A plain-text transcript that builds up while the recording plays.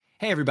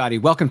Hey, everybody.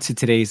 Welcome to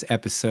today's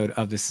episode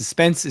of The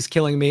Suspense is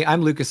Killing Me.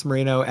 I'm Lucas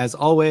Moreno, as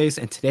always,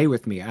 and today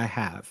with me I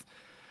have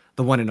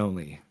the one and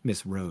only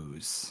Miss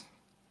Rose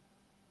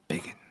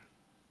Biggin.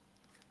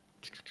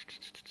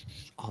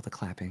 All the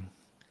clapping.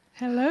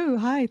 Hello.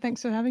 Hi.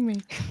 Thanks for having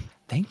me.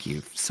 Thank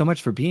you so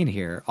much for being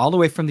here. All the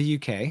way from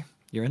the UK.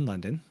 You're in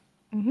London.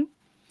 hmm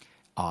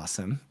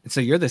Awesome.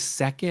 So you're the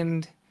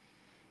second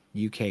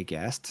UK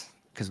guest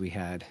because we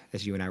had,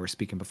 as you and I were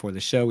speaking before the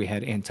show, we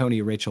had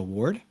Antonia Rachel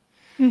Ward,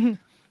 hmm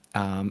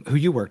who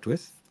you worked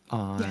with Yes.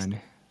 on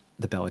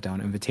the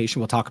Belladonna invitation.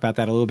 We'll talk about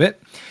that a little bit.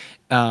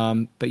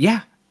 But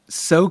yeah,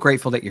 so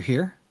grateful that you're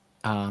here.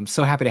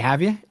 So happy to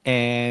have you,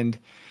 and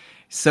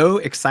so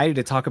excited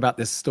to talk about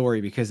this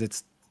story because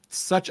it's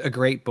such a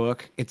great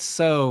book. It's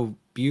so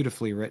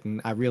beautifully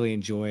written. I really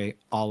enjoy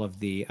all of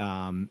the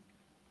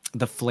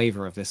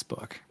flavor of this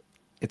book.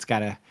 It's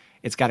got a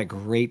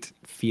great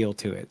feel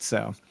to it.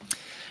 So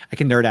I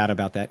can nerd out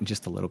about that in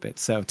just a little bit.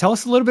 So tell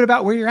us a little bit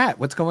about where you're at.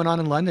 What's going on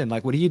in London?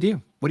 Like, what do you do?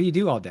 What do you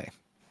do all day?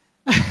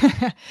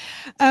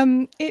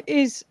 It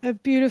is a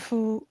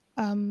beautiful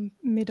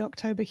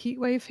mid-October heat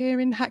wave here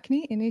in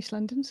Hackney in East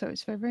London, so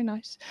it's very, very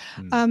nice.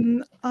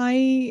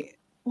 I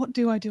What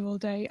do I do all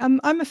day?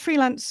 I'm a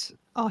freelance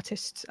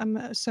artist,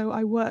 so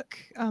I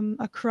work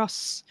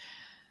across.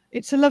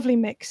 It's a lovely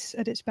mix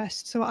at its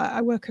best. So I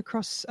work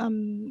across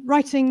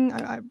writing.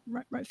 I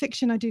write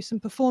fiction. I do some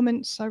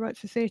performance. I write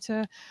for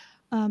theatre.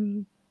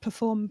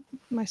 Perform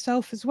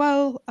myself as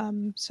well.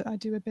 So I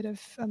do a bit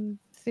of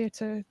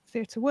theatre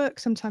work,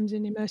 sometimes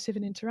in immersive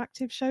and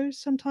interactive shows,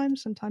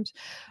 sometimes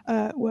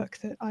work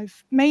that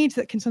I've made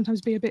that can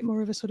sometimes be a bit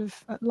more of a sort of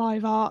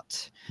live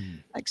art,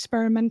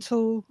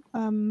 experimental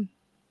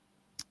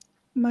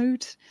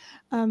mode.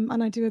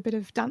 And I do a bit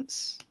of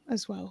dance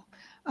as well.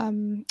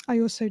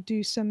 I also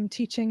do some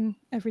teaching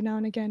every now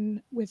and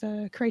again with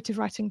a creative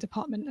writing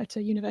department at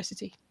a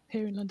university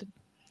here in London.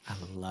 I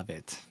love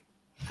it.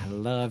 I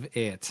love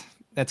it.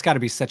 That's got to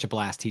be such a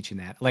blast teaching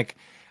that. Like,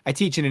 I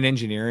teach in an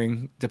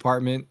engineering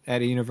department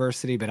at a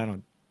university, but I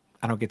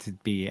don't get to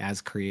be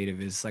as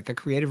creative as like a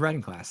creative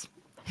writing class.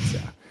 So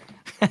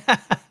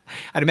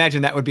I'd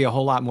imagine that would be a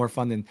whole lot more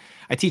fun than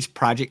I teach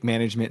project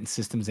management and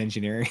systems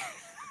engineering.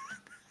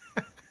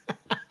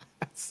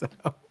 So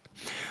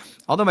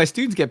although my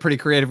students get pretty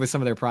creative with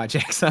some of their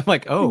projects, I'm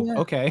like, oh, Yeah.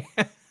 okay.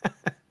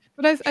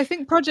 But I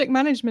think project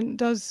management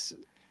does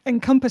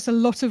encompass a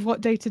lot of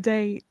what day to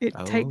day it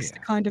takes to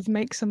kind of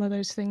make some of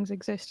those things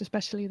exist,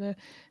 especially the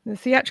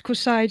theatrical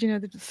side,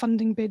 the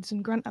funding bids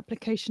and grant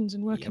applications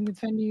and working with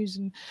venues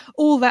and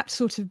all that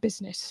sort of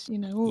business,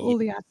 all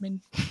the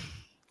admin.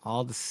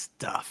 All the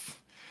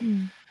stuff.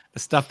 Mm. The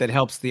stuff that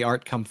helps the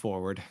art come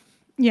forward.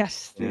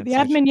 Yes, the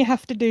admin you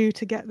have to do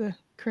to get the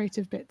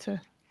creative bit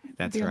to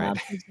be allowed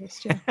to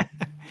exist. Yeah.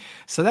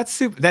 So that's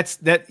super.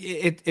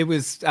 It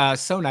was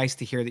so nice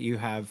to hear that you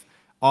have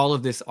all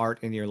of this art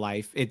in your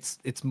life.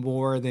 It's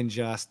more than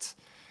just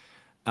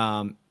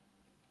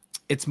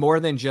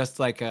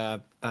like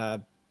a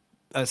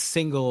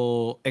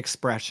single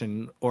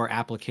expression or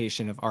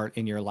application of art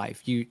in your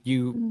life. You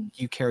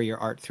carry your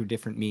art through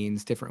different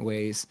means, different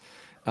ways.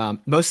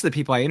 Most of the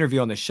people I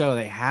interview on the show,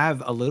 they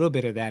have a little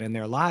bit of that in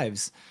their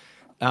lives.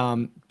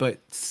 But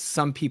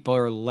some people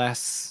are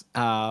less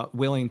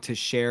willing to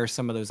share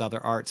some of those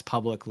other arts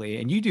publicly,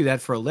 and you do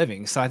that for a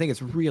living. So I think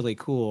it's really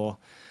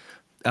cool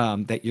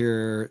that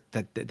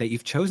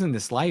you've chosen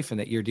this life and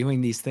that you're doing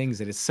these things.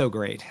 That is so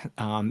great,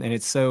 and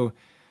it's so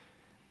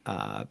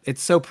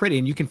pretty,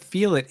 and you can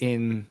feel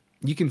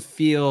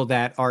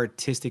that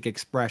artistic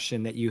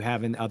expression that you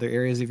have in other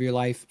areas of your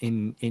life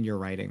in your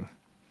writing.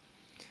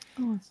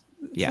 Oh,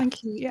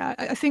 thank you. Yeah,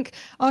 I think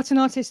art and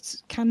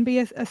artists can be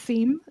a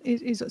theme,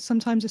 is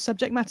sometimes a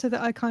subject matter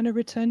that I kind of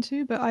return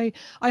to, but I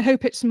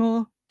hope it's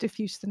more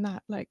diffuse than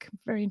that. Like,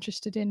 very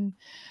interested in,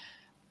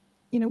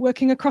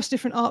 working across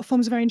different art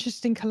forms, very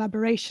interested in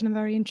collaboration. I'm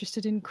very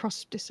interested in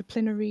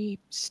cross-disciplinary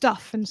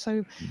stuff. And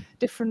so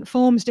different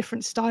forms,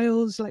 different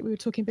styles, like we were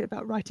talking a bit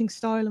about writing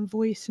style and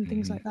voice and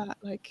things like that.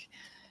 Like,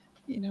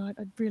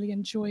 I'd really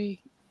enjoy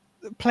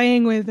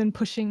playing with and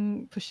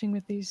pushing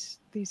with these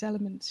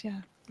elements.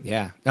 Yeah.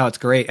 Yeah, no, it's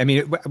great. I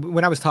mean,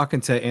 when I was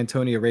talking to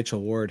Antonia Rachel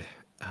Ward,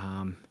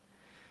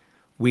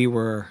 we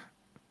were,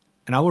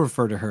 and I will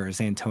refer to her as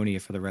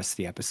Antonia for the rest of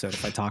the episode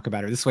if I talk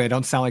about her this way. I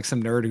don't sound like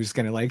some nerd who's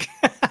going to like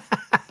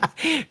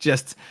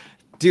just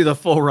do the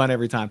full run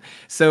every time.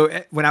 So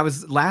when I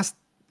was last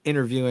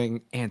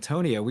interviewing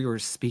Antonia, we were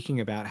speaking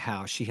about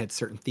how she had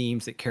certain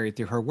themes that carried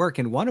through her work,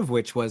 and one of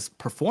which was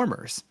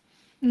performers.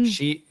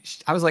 I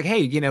was like,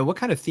 hey, what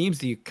kind of themes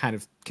do you kind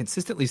of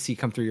consistently see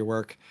come through your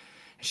work?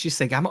 She's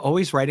saying, I'm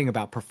always writing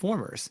about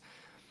performers.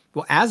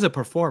 Well, as a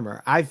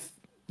performer, I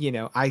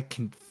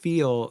can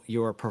feel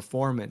your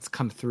performance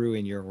come through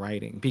in your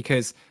writing,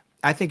 because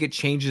I think it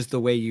changes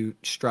the way you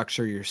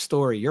structure your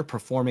story. You're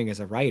performing as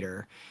a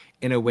writer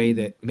in a way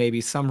that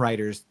maybe some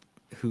writers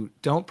who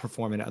don't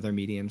perform in other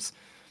mediums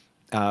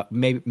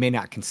may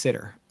not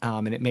consider.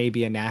 And it may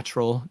be a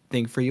natural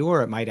thing for you,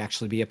 or it might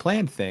actually be a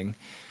planned thing.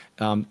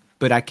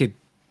 But I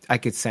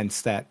could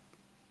sense that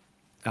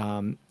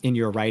in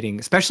your writing,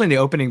 especially in the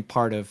opening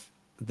part of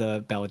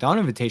the Belladonna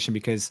invitation,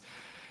 because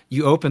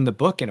you open the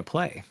book in a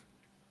play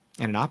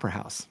in an opera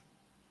house,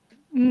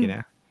 you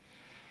know?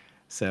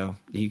 So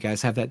you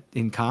guys have that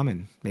in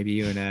common. Maybe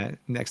you and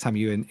next time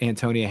you and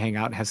Antonia hang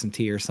out and have some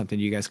tea or something,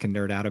 you guys can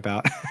nerd out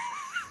about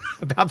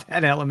about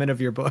that element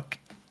of your book.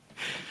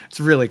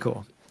 It's really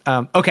cool.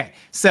 Okay,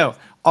 so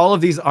all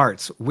of these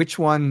arts, which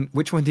one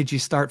did you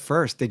start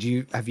first?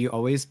 Have you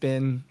always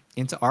been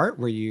into art?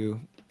 Were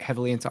you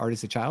heavily into art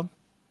as a child?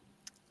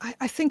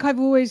 I think I've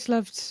always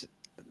loved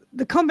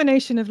the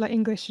combination of like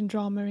English and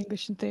drama,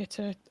 English and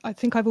theatre. I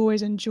think I've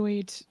always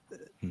enjoyed.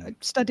 I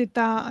studied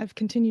that. I've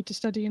continued to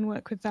study and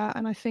work with that,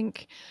 and I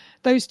think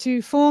those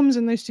two forms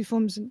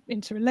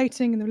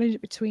interrelating and the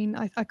relationship between.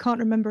 I can't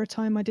remember a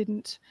time I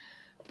didn't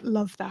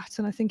love that,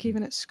 and I think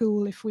even at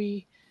school, if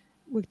we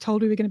were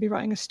told we were going to be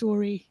writing a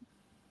story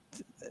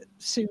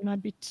soon,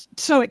 I'd be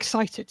so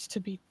excited to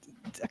be.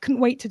 I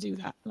couldn't wait to do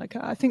that. Like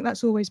I think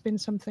that's always been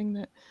something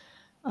that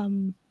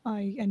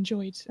I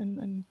enjoyed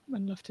and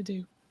love to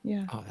do.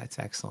 Yeah. Oh, that's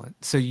excellent.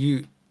 So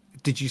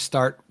did you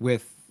start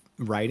with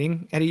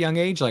writing at a young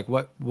age? Like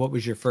what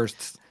was your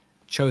first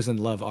chosen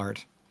love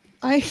art?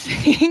 I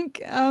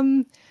think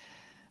well,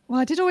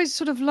 I did always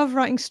sort of love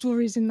writing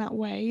stories in that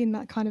way, in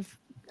that kind of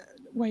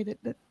way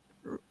that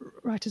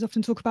writers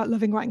often talk about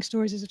loving writing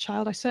stories as a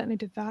child. I certainly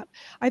did that.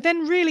 I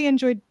then really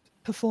enjoyed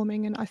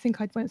performing, and I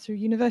think I went through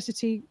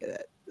university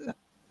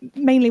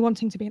mainly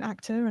wanting to be an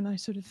actor, and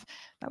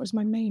that was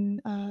my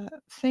main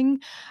thing.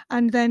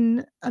 And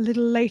then a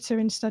little later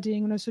in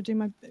studying, when I was doing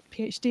my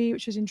PhD,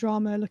 which was in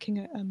drama, looking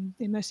at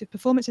the immersive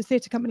performance, a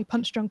theatre company,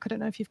 Punch Drunk. I don't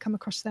know if you've come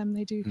across them.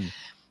 They do.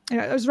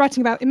 I was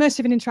writing about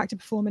immersive and interactive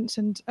performance,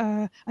 and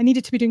I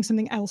needed to be doing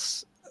something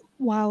else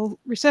while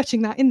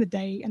researching that in the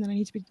day, and then I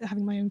need to be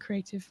having my own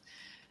creative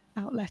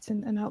outlet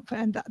and output.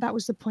 And that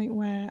was the point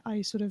where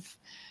I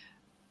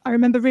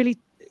remember really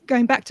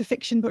going back to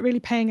fiction, but really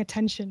paying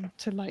attention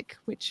to like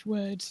which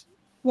words,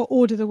 what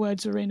order the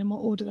words are in and what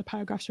order the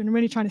paragraphs are in, and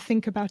really trying to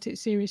think about it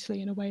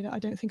seriously in a way that I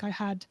don't think I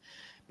had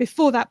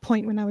before that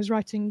point, when I was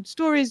writing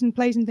stories and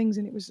plays and things,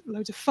 and it was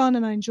loads of fun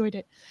and I enjoyed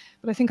it.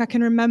 But I think I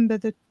can remember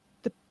the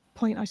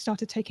point I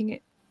started taking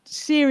it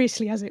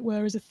seriously, as it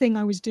were, as a thing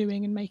I was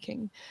doing and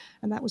making,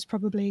 and that was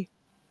probably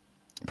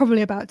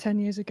about 10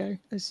 years ago.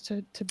 As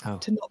to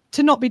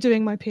not be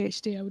doing my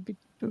PhD, I would be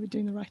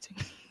doing the writing.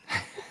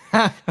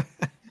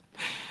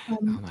 Oh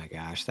my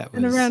gosh, that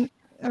was. And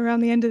around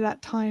the end of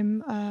that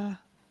time,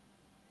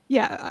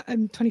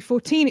 in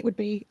 2014 it would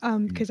be,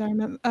 because I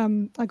remember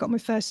I got my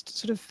first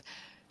sort of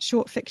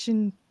short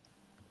fiction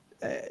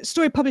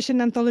story published in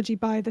an anthology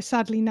by the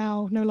sadly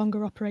now no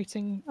longer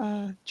operating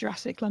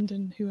Jurassic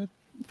London, who are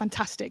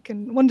fantastic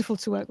and wonderful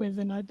to work with,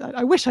 and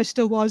I wish I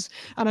still was,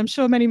 and I'm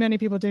sure many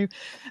people do,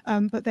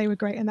 but they were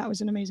great, and that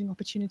was an amazing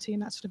opportunity,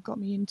 and that sort of got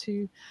me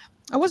into.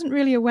 I wasn't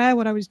really aware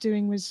what I was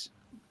doing was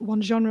one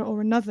genre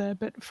or another,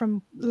 but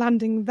from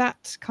landing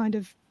that kind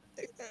of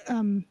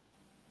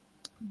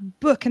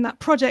book and that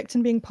project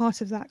and being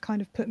part of that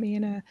kind of put me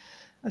in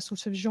a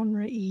sort of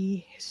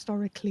genre-y,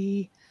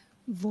 historically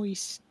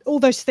voice, all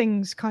those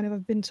things kind of.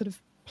 I've been sort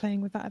of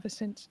playing with that ever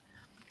since.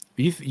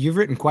 You've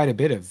written quite a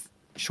bit of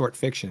short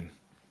fiction.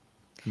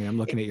 I mean, I'm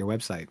looking at your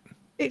website.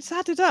 It's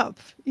added up.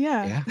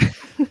 Yeah.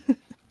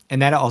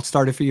 And that all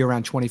started for you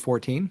around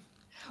 2014?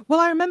 Well,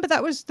 I remember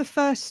that was the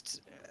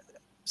first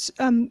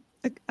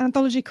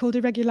anthology called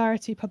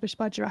Irregularity, published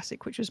by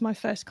Jurassic, which was my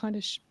first kind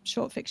of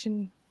short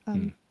fiction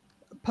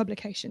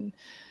publication.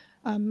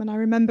 And I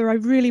remember I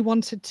really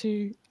wanted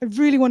to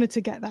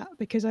get that,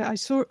 because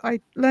I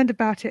learned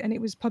about it, and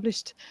it was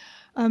published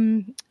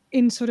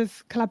in sort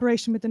of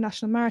collaboration with the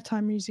National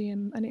Maritime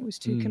Museum, and it was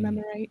to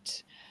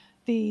commemorate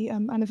the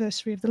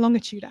anniversary of the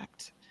Longitude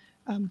Act.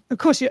 Of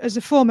course, as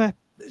a former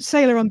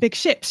sailor on big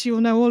ships, you'll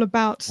know all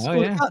about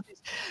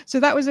this. So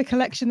that was a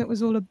collection that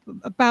was all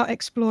about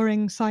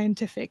exploring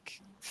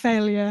scientific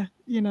failure,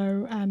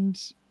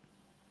 and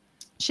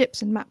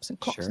ships and maps and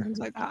clocks and things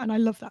like that. And I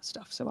love that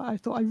stuff. So I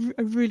thought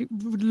I really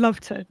would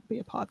love to be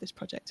a part of this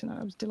project, and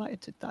I was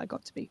delighted that I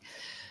got to be.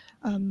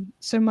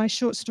 So my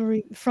short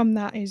story from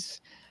that is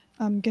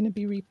going to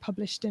be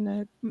republished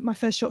in my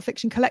first short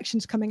fiction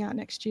collection's coming out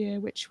next year,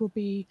 which will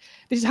be,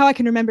 this is how I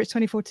can remember it's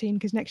 2014,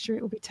 because next year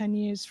it will be 10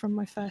 years from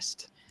my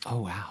first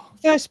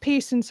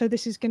piece. And so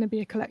this is going to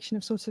be a collection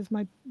of sort of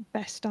my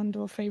best and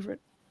or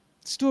favorite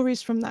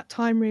stories from that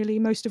time, really,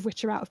 most of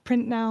which are out of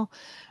print now.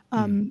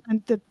 And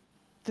the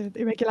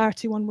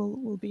Irregularity one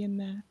will be in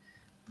there.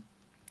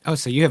 Oh,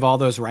 so you have all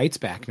those rights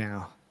back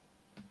now.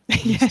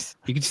 Yes.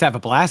 You can just have a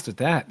blast with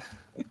that.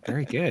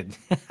 Very good.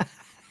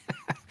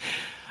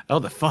 Oh,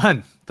 the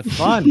fun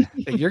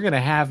that you're going to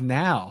have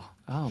now.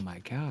 Oh my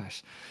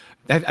gosh.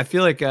 I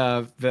feel like,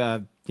 I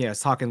was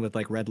talking with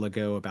like Red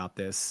Legault about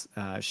this.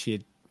 She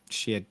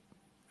had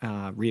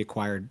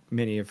reacquired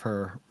many of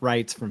her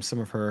rights from some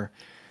of her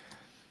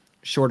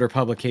shorter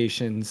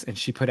publications, and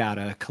she put out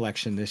a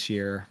collection this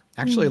year,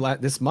 actually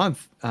this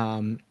month.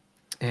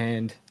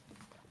 And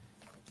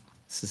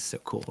this is so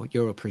cool.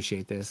 You'll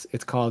appreciate this.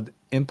 It's called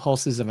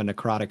Impulses of a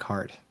Necrotic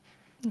Heart.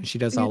 She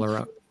does all her own.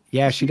 Beautiful.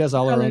 Yeah, she does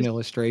all her own Colors.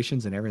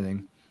 illustrations and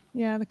everything.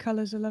 Yeah, the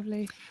colors are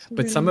lovely. It's But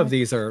really some of nice.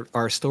 these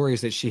are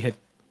stories that she had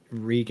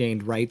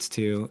regained rights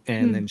to,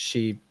 and Mm. then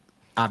she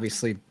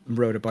obviously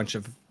wrote a bunch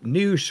of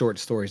new short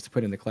stories to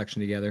put in the collection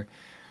together.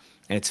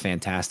 And it's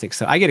fantastic.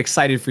 So I get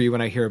excited for you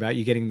when I hear about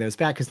you getting those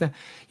back because then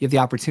you have the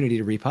opportunity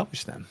to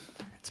republish them.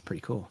 It's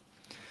pretty cool.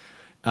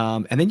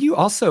 And then you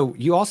also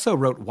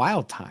wrote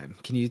Wild Time.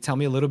 Can you tell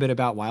me a little bit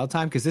about Wild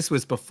Time? Because this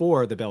was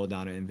before the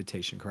Belladonna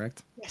invitation,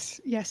 correct? Yes,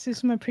 yes, this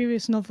is my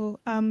previous novel.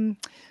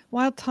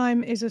 Wild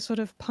Time is a sort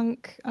of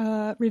punk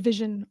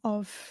revision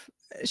of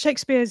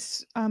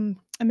Shakespeare's A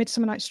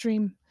Midsummer Night's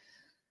Dream,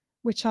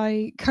 which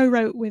I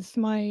co-wrote with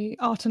my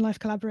art and life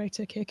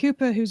collaborator, Keir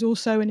Cooper, who's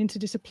also an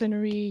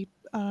interdisciplinary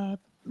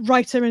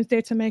writer and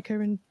theatre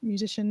maker and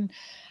musician.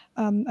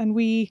 And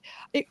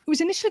it was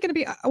initially going to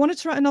be, I wanted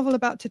to write a novel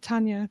about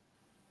Titania,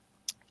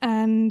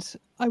 and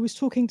I was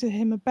talking to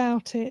him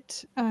about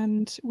it,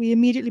 and we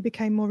immediately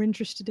became more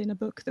interested in a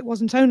book that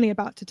wasn't only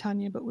about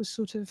Titania, but was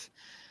sort of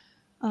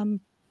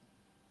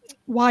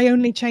why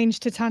only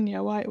change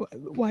Titania?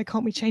 Why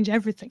can't we change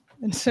everything?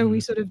 And so we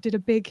sort of did a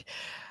big.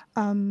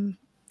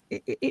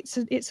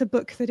 It's a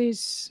book that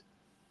is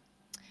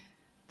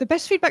the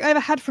best feedback I ever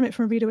had from it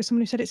from a reader was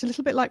someone who said it's a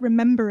little bit like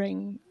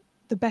remembering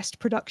the best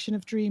production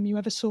of Dream you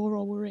ever saw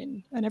or were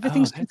in, and Oh,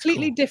 everything's that's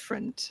completely cool.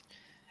 different.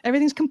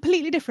 Everything's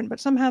completely different, but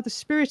somehow the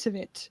spirit of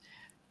it,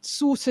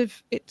 sort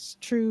of, it's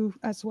true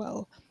as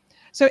well.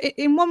 So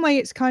in one way,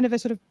 it's kind of a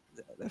sort of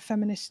a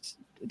feminist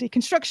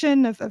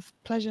deconstruction of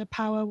pleasure,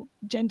 power,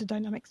 gender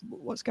dynamics,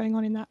 what's going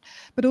on in that.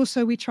 But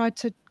also we tried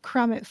to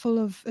cram it full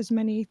of as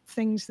many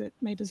things that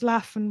made us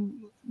laugh and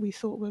we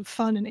thought were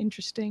fun and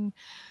interesting.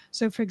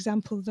 So for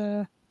example,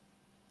 the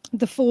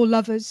four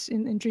lovers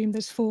in Dream,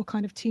 there's four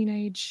kind of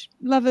teenage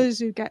lovers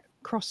who get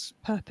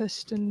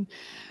cross-purposed, and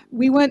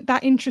we weren't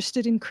that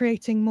interested in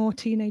creating more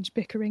teenage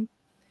bickering.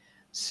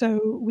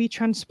 So we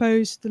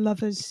transposed the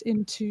lovers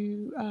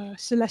into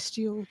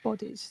celestial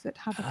bodies that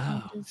have a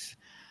kind Oh, of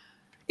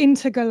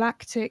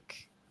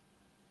intergalactic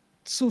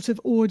sort of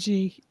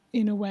orgy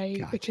in a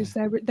way, because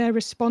gotcha. they're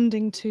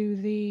responding to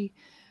the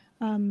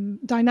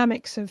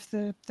dynamics of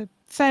the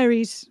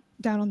fairies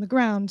down on the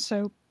ground.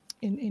 So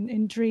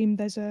in Dream,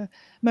 there's a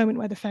moment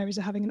where the fairies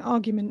are having an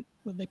argument.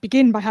 Well, they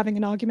begin by having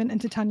an argument,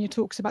 and Titania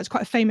talks about, it's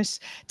quite a famous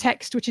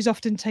text, which is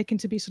often taken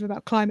to be sort of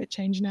about climate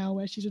change now,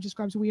 where she sort of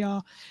describes we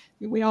are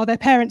their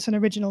parents and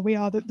original. We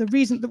are the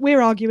reason that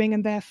we're arguing,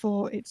 and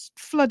therefore it's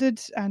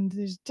flooded and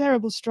there's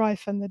terrible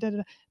strife and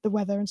the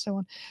weather and so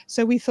on.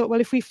 So we thought,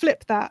 well, if we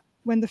flip that,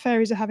 when the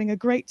fairies are having a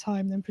great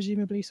time, then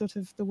presumably sort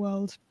of the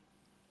world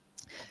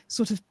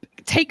sort of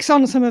takes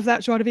on some of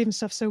that joie de vivre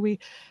stuff. So we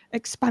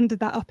expanded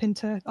that up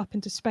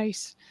into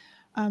space,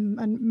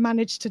 and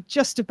managed to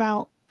just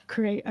about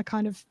create a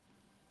kind of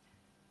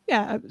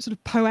a sort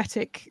of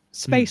poetic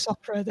space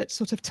opera that's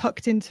sort of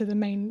tucked into the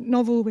main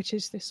novel, which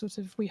is this sort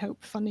of, we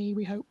hope funny,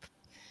 we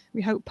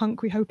hope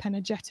punk, we hope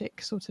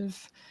energetic sort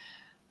of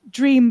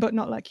dream, but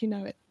not like you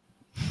know it.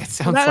 It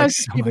So sounds that like was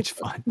the so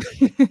previous much fun.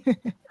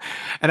 book.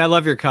 And I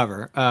love your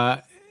cover.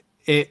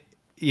 It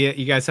yeah,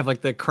 you guys have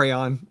like the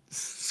crayon Yeah.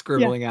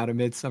 scribbling out a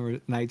Midsummer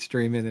Night's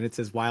Dream, and then it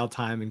says Wild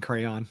Time in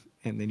crayon,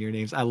 and then your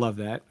names. I love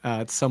that.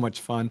 It's so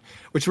much fun,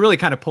 which really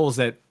kind of pulls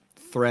that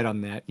thread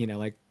on that.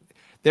 Like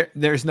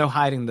there's no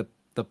hiding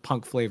the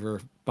punk flavor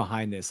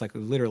behind this. Like it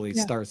literally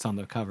Yeah. starts on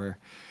the cover.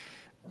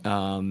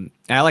 And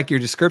I like your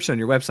description on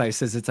your website. It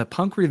says it's a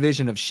punk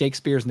revision of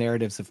Shakespeare's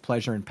narratives of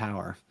pleasure and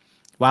power.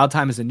 Wild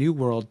Time is a new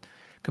world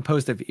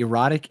composed of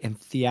erotic and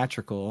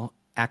theatrical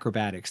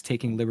acrobatics,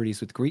 taking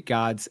liberties with Greek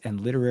gods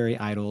and literary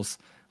idols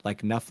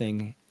like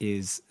nothing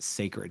is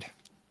sacred.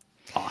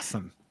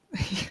 Awesome.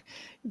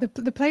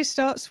 The play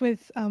starts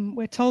with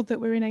we're told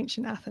that we're in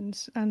ancient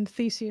Athens, and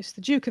Theseus,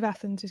 the Duke of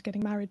Athens, is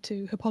getting married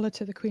to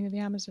Hippolyta, the Queen of the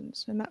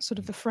Amazons, and that's sort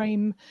of the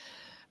frame.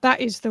 That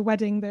is the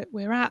wedding that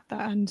we're at,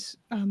 and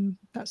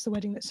that's the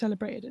wedding that's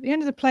celebrated at the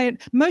end of the play. And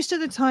most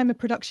of the time, a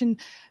production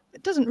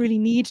doesn't really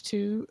need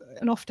to,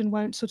 and often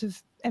won't sort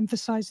of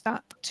emphasize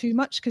that too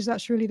much, because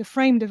that's really the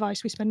frame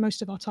device. We spend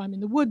most of our time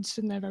in the woods,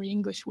 and they're very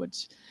English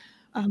woods.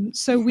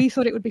 So we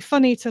thought it would be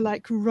funny to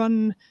like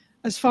run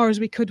as far as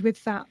we could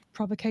with that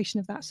provocation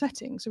of that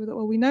setting. So we thought,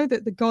 well, we know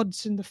that the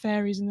gods and the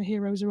fairies and the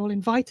heroes are all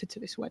invited to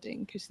this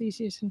wedding, because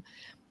Theseus and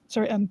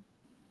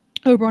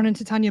Oberon and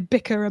Titania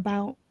bicker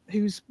about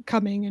who's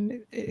coming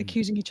and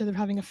accusing each other of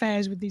having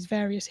affairs with these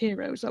various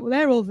heroes. Like, well,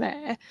 they're all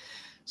there.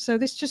 So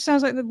this just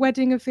sounds like the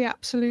wedding of the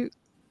absolute.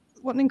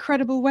 What an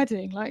incredible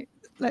wedding! Like,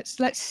 let's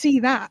see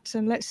that,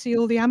 and let's see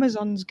all the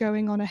Amazons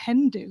going on a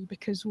hen do,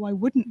 because why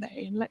wouldn't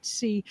they? And let's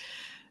see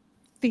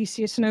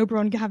Theseus and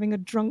Oberon having a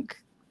drunk,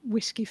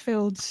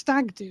 whiskey-filled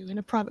stag do in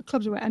a private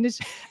club. And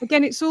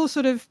it's all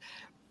sort of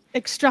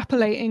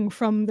extrapolating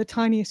from the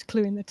tiniest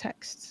clue in the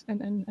text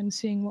and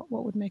seeing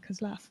what would make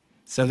us laugh.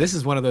 So this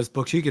is one of those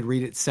books you could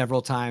read it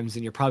several times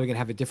and you're probably going to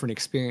have a different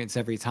experience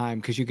every time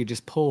because you could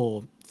just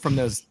pull from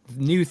those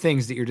new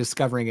things that you're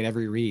discovering at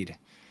every read.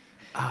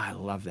 Oh, I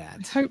love that.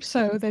 I hope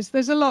so.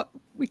 There's a lot.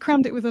 We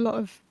crammed it with a lot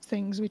of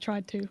things. We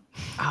tried to.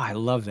 I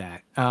love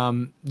that.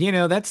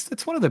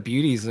 That's one of the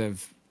beauties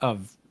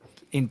of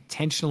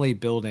intentionally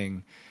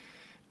building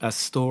a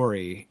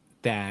story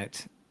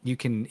that you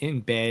can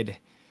embed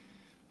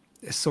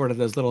sort of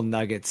those little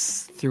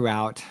nuggets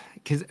throughout,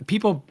 because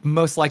people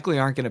most likely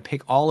aren't going to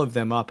pick all of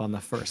them up on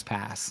the first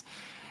pass,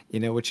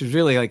 which is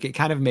really like, it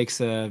kind of makes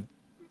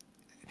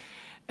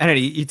I don't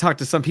know, you talk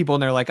to some people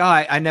and they're like, oh,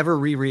 I never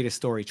reread a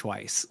story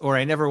twice, or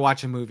I never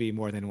watch a movie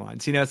more than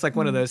once. It's like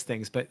one of those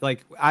things. But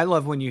like, I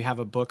love when you have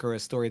a book or a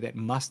story that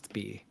must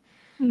be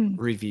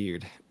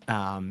reviewed,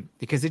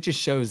 because it just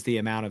shows the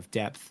amount of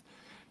depth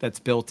that's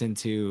built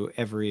into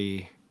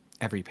every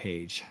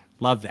page.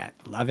 Love that.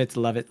 Love it.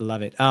 Love it.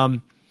 Love it.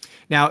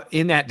 Now,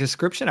 in that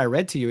description I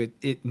read to you,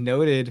 it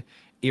noted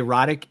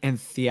erotic and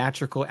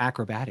theatrical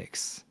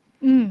acrobatics.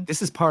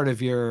 This is part of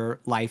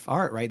your life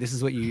art, right? This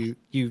is what you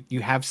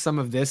have some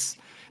of this.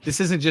 This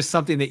isn't just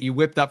something that you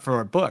whipped up for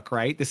a book,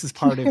 right? This is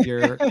part of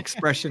your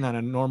expression on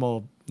a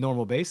normal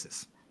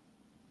basis.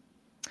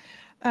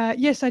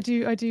 Yes, I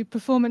do. I do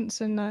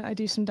performance, and I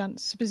do some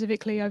dance.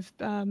 Specifically, I've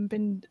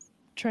been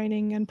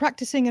training and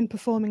practicing and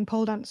performing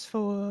pole dance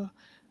for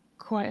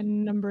quite a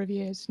number of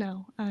years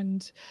now.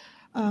 And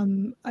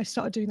I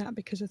started doing that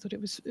because I thought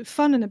it was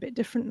fun and a bit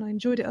different, and I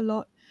enjoyed it a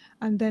lot.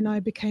 And then I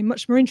became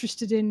much more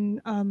interested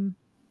in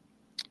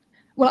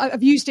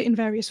I've used it in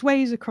various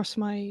ways across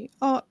my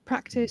art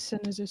practice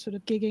and as a sort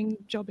of gigging,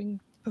 jobbing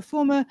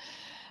performer.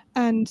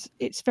 And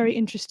it's very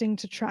interesting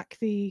to track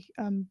the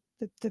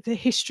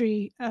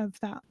history of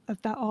that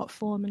art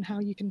form and how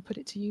you can put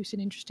it to use in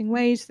interesting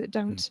ways that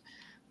don't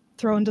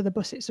throw under the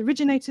bus its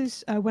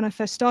originators. When I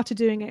first started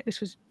doing it,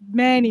 this was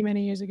many,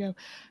 many years ago,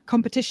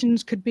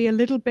 competitions could be a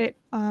little bit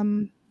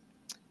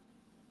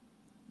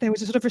there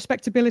was a sort of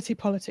respectability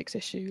politics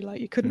issue. Like,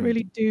 you couldn't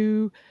really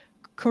do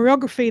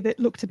choreography that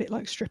looked a bit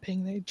like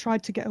stripping. They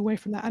tried to get away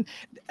from that. And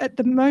at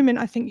the moment,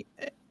 I think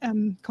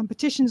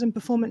competitions and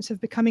performance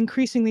have become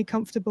increasingly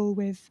comfortable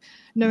with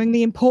knowing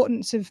the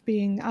importance of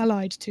being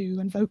allied to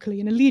and vocally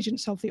in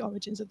allegiance of the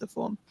origins of the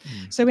form.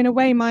 So in a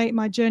way,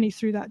 my journey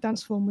through that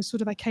dance form was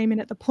sort of, I came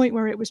in at the point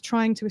where it was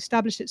trying to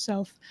establish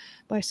itself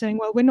by saying,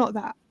 well, we're not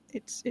that.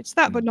 It's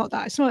that, but not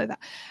that. It's not like that.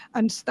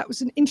 And that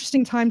was an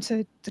interesting time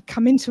to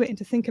come into it and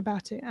to think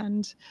about it.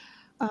 And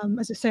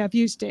as I say, I've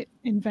used it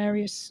in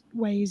various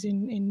ways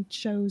in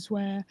shows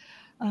where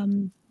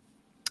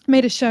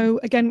made a show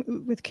again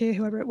with Keir,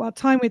 who I wrote Wild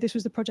Time with. This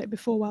was the project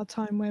before Wild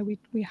Time, where we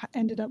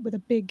ended up with a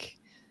big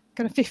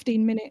kind of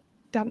 15-minute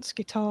dance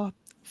guitar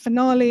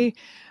finale,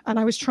 and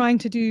I was trying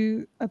to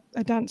do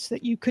a dance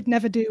that you could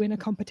never do in a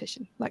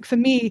competition. Like, for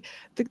me,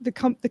 the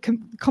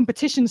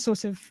competition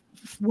sort of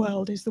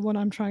world is the one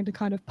I'm trying to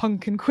kind of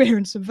punk and queer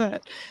and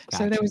subvert.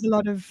 Gotcha. So there was a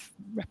lot of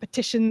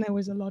repetition, there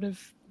was a lot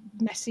of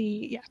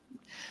messy,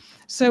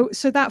 so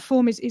that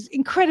form is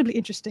incredibly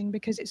interesting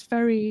because it's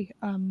very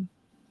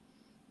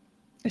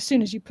as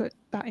soon as you put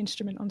that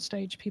instrument on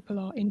stage, people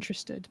are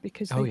interested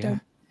because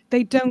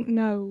they don't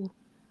know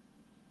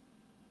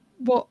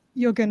what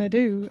you're going to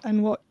do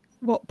and what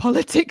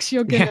politics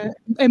you're going to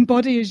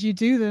embody as you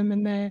do them.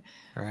 And they're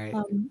right.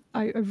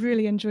 I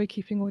really enjoy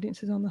keeping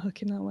audiences on the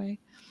hook in that way.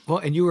 Well,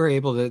 and you were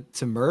able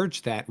to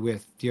merge that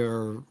with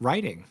your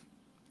writing.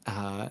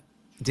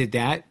 Did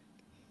that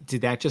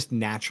just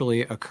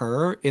naturally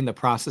occur in the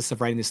process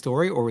of writing the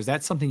story, or was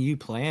that something you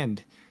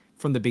planned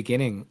from the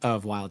beginning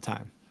of Wild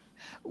Time?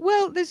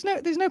 Well, there's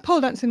no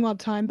pole dance in Wild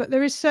Time, but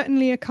there is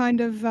certainly a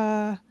kind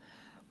of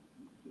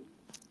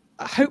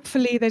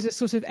hopefully there's a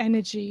sort of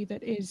energy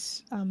that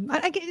is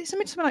it's a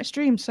Midsummer Night's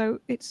Dream, so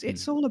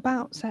it's all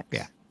about sex.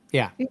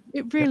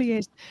 It really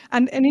is.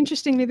 And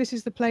interestingly, this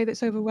is the play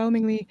that's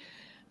overwhelmingly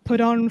put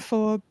on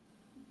for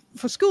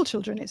school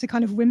children. It's a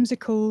kind of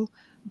whimsical,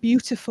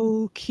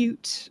 beautiful,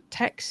 cute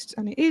text,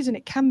 and it is, and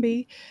it can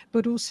be,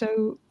 but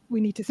also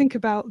we need to think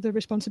about the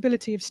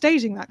responsibility of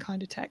staging that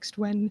kind of text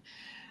when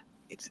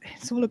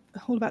it's all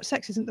about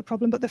sex isn't the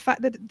problem, but the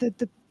fact that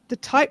the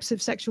types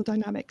of sexual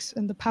dynamics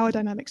and the power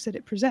dynamics that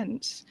it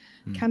presents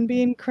can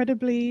be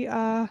incredibly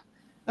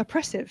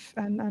oppressive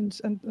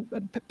and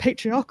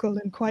patriarchal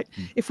and quite.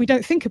 If we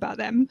don't think about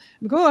them,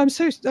 we go,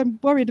 I'm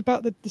worried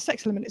about the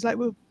sex element. It's like,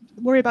 we'll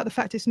worry about the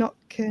fact it's not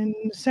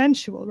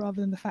consensual rather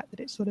than the fact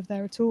that it's sort of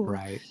there at all.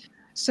 Right.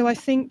 So I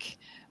think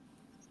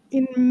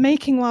in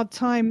making Wild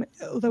Time,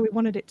 although we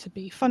wanted it to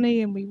be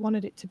funny and we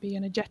wanted it to be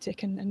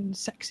energetic and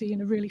sexy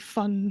and a really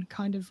fun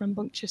kind of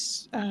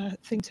rambunctious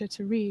thing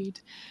to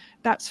read,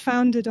 that's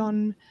founded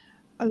on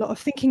a lot of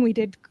thinking we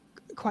did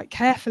quite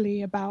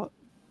carefully about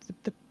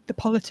the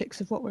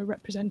politics of what we're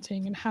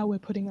representing and how we're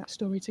putting that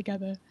story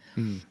together.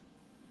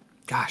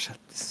 Gosh,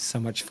 this is so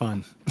much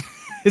fun.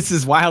 This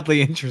is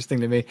wildly interesting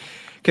to me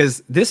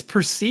because this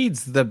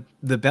precedes the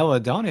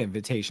Belladonna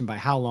invitation by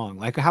how long?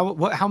 Like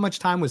how much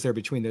time was there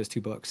between those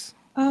two books?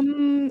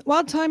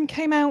 Wild Time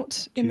came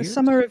out in the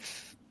summer of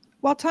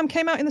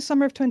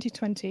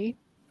 2020.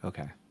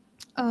 Okay.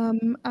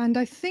 And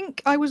I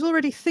think I was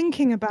already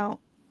thinking about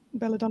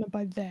Belladonna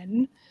by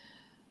then.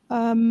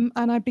 And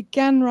I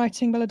began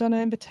writing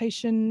Belladonna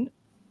Invitation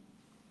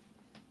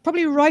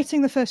probably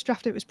writing the first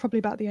draft, it was probably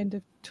about the end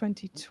of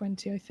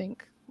 2020, I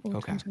think, or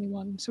Okay.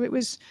 2021. So it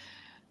was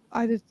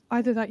either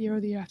that year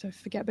or the year after, I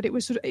forget, but it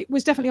was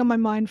definitely on my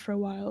mind for a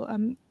while.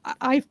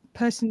 I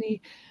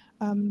personally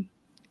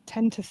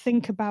tend to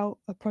think about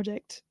a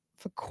project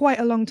for quite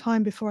a long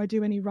time before I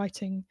do any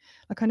writing.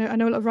 Like I know a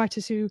lot of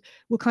writers who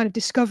will kind of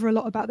discover a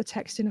lot about the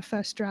text in a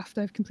first draft.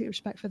 I have complete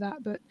respect for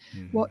that. But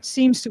what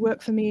seems to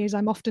work for me is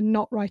I'm often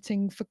not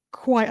writing for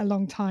quite a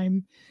long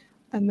time,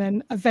 and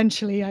then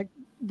eventually I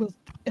will,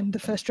 and the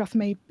first draft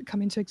may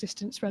come into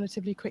existence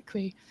relatively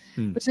quickly.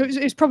 But so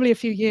it was probably a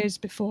few years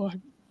before I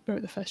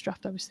wrote the first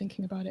draft I was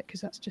thinking about it,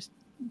 because that's just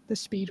the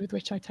speed with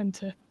which I tend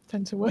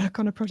to work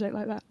on a project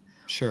like that.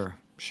 Sure.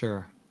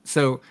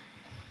 So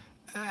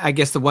I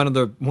guess one of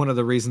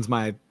the reasons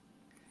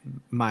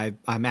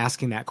I'm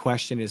asking that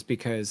question is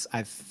because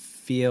I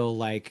feel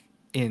like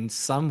in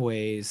some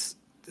ways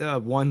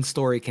one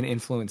story can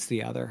influence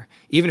the other,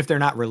 even if they're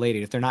not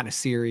related, if they're not in a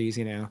series,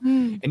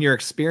 and your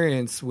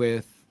experience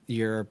with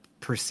your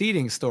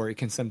preceding story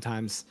can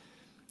sometimes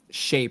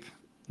shape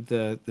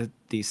the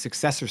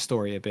successor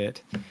story a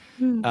bit,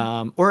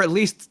 or at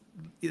least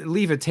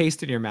leave a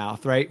taste in your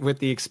mouth, right? With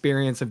the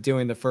experience of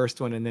doing the first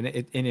one, and then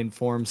it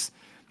informs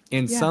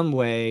in some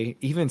way,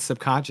 even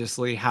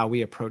subconsciously, how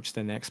we approach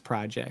the next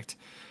project.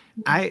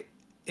 I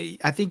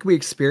think we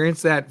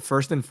experience that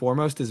first and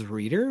foremost as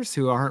readers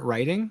who aren't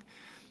writing.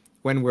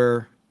 When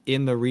we're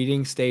in the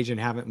reading stage and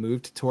haven't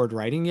moved toward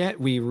writing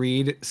yet, we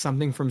read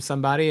something from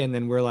somebody and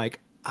then we're like,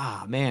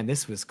 ah, man,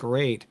 this was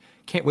great.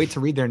 Can't wait to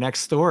read their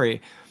next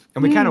story.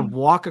 And we kind of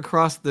walk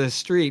across the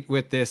street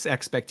with this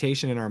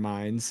expectation in our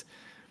minds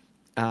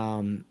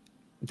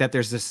that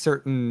there's a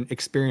certain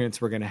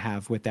experience we're going to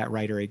have with that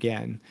writer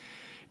again.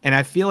 And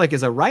I feel like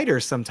as a writer,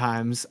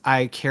 sometimes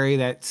I carry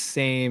that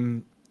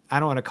same, I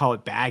don't want to call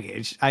it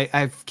baggage.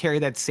 I've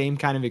carried that same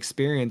kind of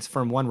experience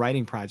from one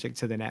writing project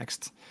to the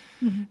next,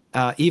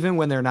 even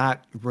when they're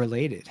not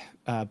related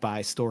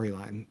by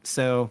storyline.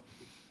 So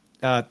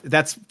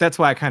that's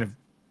why I kind of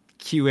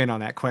cue in on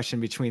that question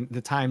between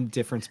the time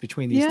difference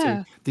between these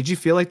two. Did you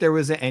feel like there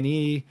was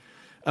any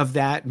of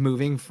that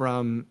moving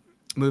from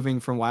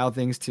Wild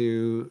Things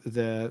to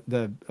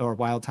or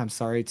Wild Time,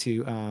 sorry,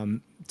 to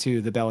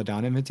the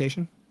Belladonna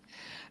invitation?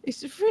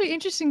 It's really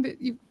interesting that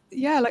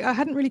like I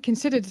hadn't really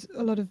considered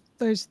a lot of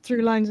those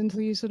through lines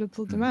until you sort of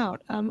pulled them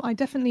out. I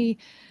definitely,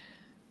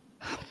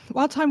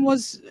 Wild Time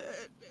was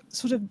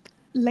sort of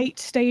late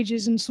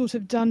stages and sort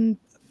of done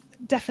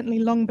definitely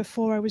long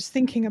before I was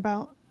thinking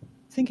about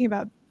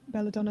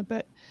Belladonna,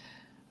 but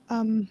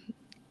I'm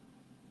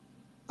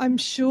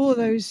sure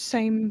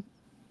the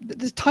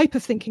type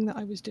of thinking that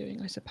I was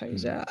doing, I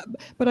suppose,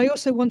 but I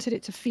also wanted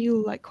it to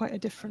feel like quite a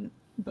different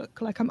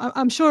book. Like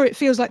I'm sure it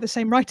feels like the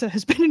same writer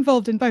has been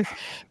involved in both,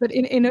 but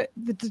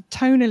the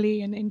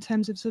tonally and in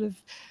terms of sort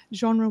of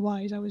genre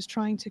wise, I was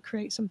trying to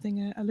create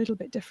something a little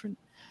bit different,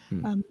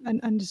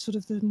 and sort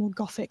of the more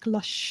gothic,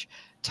 lush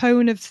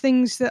tone of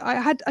things that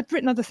I'd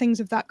written other things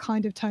of that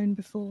kind of tone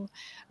before,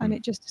 and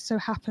it just so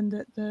happened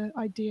that the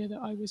idea that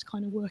I was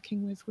kind of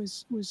working with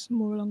was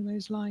more along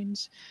those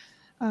lines.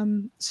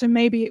 So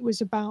maybe it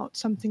was about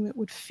something that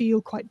would feel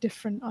quite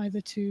different,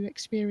 either to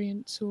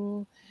experience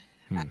or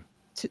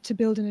to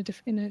build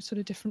in a sort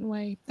of different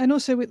way. And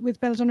also with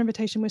Belladonna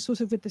Invitation, we're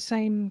sort of with the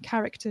same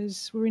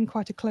characters. We're in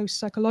quite a close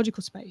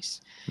psychological space,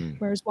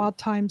 whereas Wild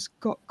Times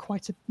got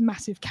quite a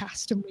massive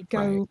cast, and we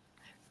go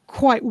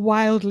quite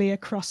wildly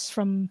across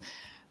from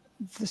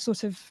the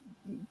sort of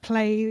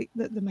play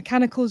that the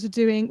mechanicals are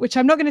doing, which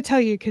I'm not going to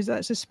tell you because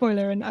that's a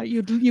spoiler, and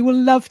you will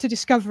love to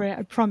discover it,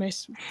 I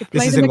promise. The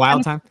play this is in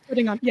Wild Time?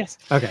 Putting on, yes.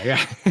 Okay,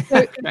 yeah. So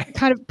okay.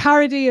 Kind of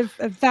parody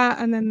of that,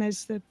 and then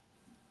there's the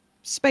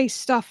space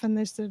stuff, and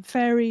there's the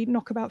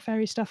knockabout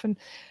fairy stuff, and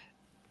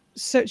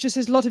so it's just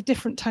there's a lot of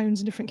different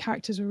tones and different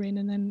characters we're in.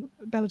 And then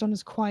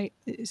Belladonna's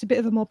it's a bit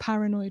of a more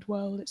paranoid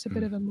world. It's a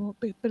bit of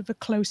a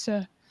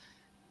closer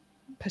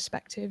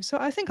perspective. So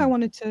I think I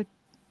wanted to,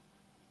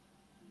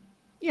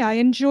 I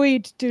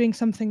enjoyed doing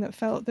something that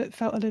felt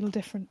a little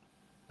different.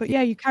 But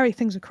you carry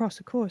things across,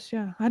 of course.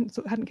 I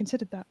hadn't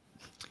considered that.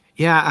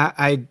 Yeah,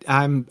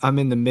 I'm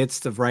in the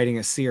midst of writing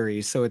a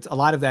series, so it's a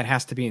lot of that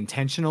has to be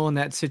intentional in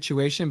that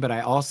situation. But I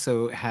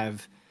also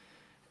have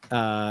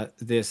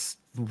this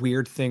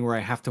weird thing where I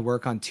have to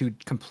work on two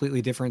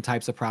completely different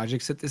types of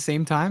projects at the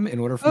same time in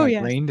order for my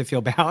brain to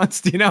feel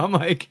balanced. I'm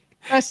like,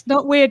 that's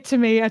not weird to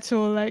me at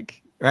all.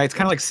 Like, right, it's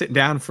kind of like sitting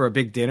down for a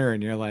big dinner,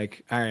 and you're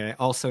like, all right, I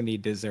also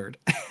need dessert.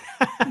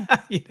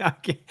 I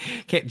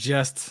can't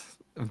just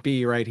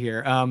be right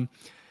here.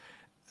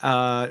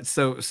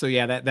 So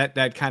yeah,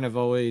 that kind of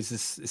always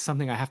is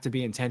something I have to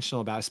be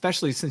intentional about,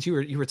 especially since you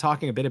were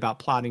talking a bit about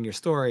plotting your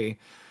story,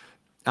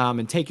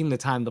 and taking the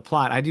time to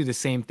plot. I do the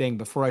same thing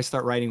before I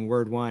start writing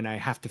word one. I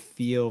have to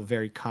feel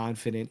very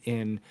confident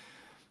in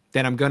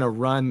that I'm going to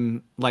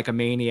run like a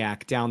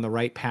maniac down the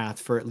right path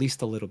for at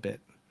least a little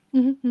bit.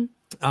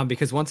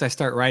 Because once I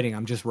start writing,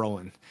 I'm just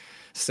rolling.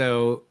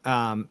 So,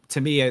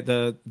 to me,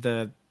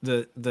 the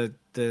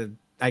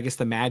I guess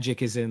the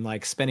magic is in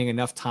like spending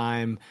enough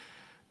time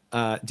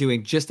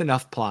doing just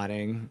enough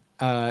plotting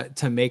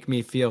to make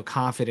me feel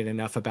confident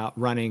enough about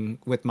running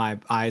with my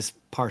eyes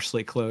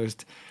partially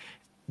closed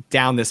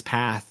down this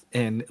path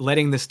and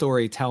letting the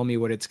story tell me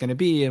what it's going to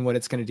be and what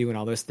it's going to do and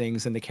all those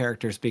things, and the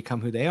characters become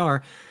who they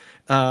are.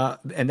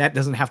 And that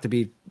doesn't have to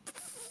be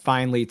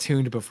finely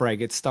tuned before I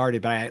get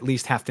started, but I at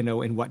least have to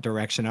know in what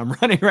direction I'm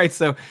running, right?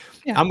 So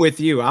Yeah. I'm with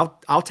you.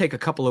 I'll take a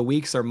couple of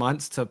weeks or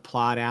months to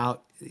plot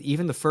out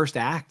even the first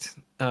act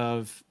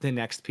of the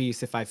next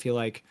piece if I feel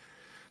like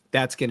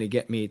that's going to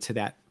get me to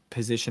that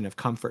position of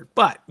comfort.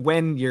 But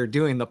when you're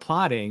doing the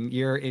plotting,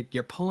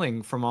 you're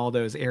pulling from all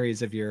those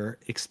areas of your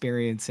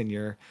experience and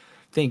your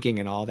thinking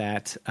and all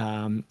that,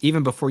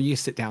 even before you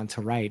sit down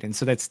to write. And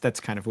so that's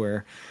kind of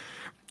where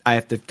I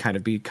have to kind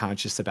of be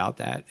conscious about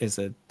that as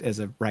a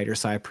writer.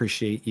 So I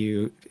appreciate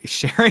you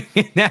sharing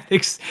in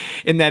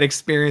that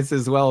experience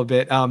as well a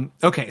bit.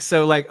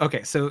 So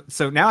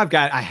now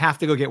I have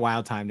to go get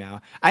Wild Time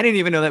now. I didn't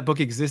even know that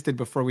book existed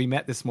before we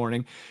met this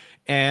morning.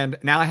 And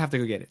now I have to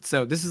go get it.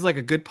 So this is like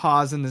a good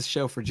pause in this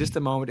show for just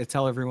a moment to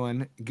tell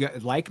everyone,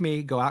 like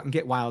me, go out and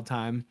get Wild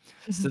Time,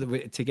 so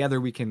that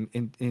together we can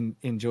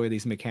enjoy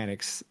these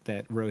mechanics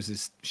that Rose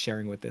is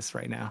sharing with us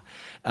right now.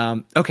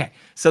 Okay,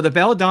 so the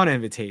Belladonna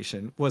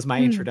invitation was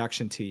my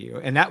introduction to you,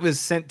 and that was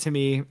sent to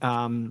me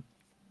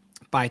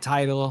by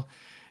title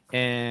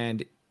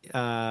and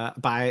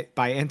by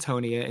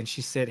Antonia, and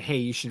she said, "Hey,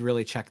 you should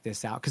really check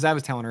this out," because I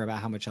was telling her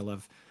about how much I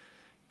love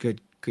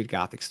good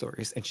Gothic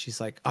stories, and she's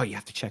like, "Oh, you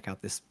have to check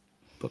out this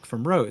book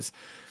from Rose."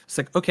 It's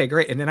like, okay,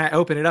 great. And then I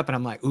open it up and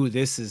I'm like, "Ooh,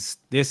 this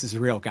is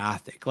real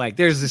Gothic. Like,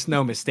 there's just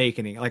no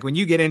mistaking it. Like, when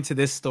you get into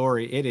this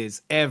story, it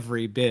is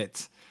every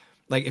bit.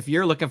 Like, if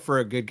you're looking for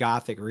a good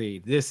Gothic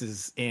read, this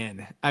is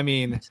in. I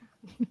mean,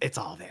 it's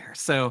all there."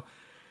 So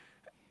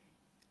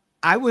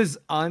I was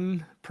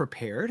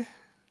unprepared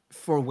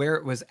for where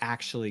it was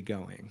actually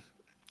going.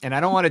 And I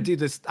don't want to do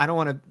this. I don't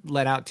want to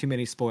let out too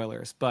many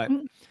spoilers, but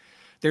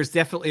there's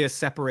definitely a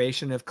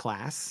separation of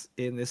class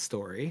in this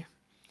story.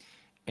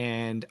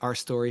 And our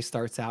story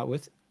starts out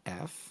with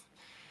F,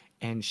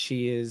 and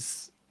she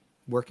is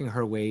working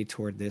her way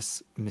toward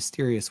this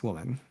mysterious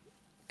woman.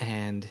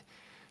 And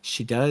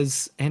she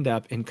does end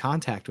up in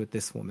contact with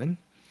this woman.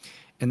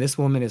 And this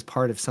woman is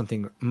part of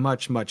something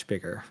much, much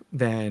bigger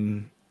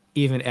than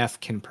even F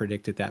can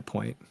predict at that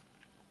point.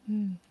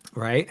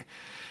 Right?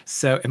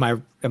 So am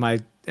I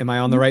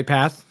on the right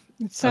path?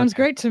 It sounds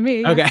great to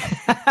me. Okay.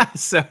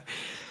 So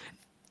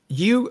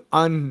you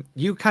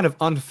kind of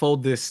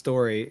unfold this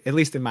story, at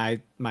least in my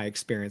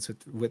experience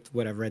with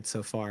what I've read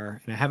so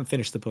far, and I haven't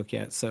finished the book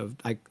yet. So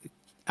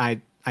I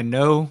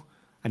know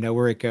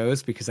where it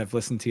goes because I've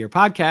listened to your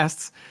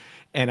podcasts,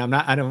 and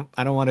I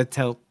don't want to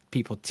tell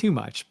people too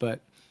much,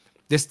 but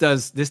this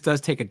does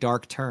take a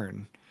dark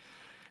turn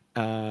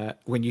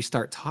when you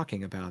start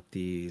talking about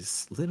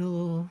these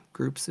little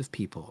groups of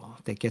people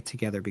that get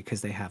together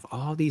because they have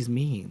all these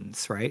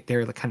means, right?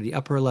 They're kind of the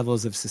upper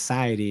levels of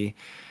society,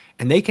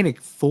 and they can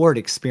afford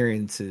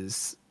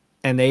experiences,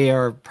 and they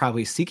are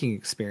probably seeking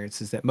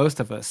experiences that most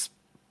of us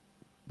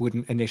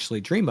wouldn't initially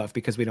dream of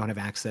because we don't have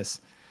access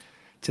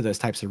to those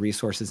types of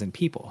resources and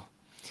people.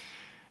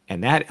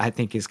 And that, I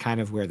think, is kind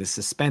of where the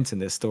suspense in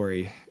this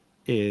story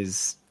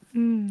is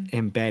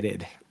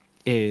embedded,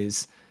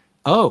 is,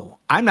 oh,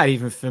 I'm not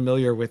even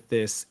familiar with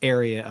this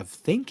area of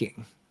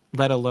thinking,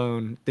 let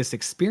alone this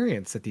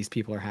experience that these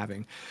people are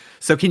having.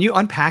 So can you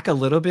unpack a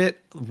little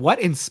bit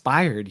what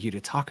inspired you to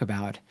talk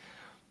about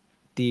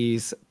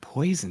these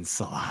poison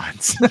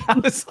salons? I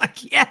was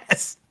like,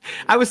 yes.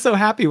 I was so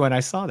happy when I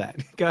saw that.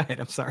 Go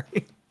ahead. I'm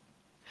sorry.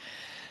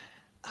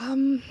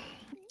 Have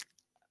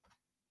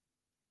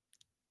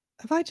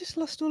I just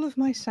lost all of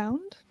my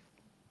sound?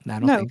 I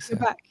don't think so.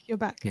 You're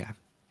back. Yeah.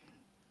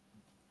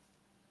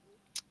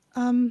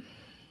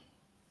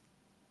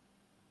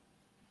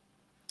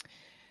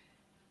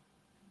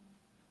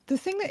 The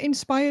thing that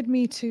inspired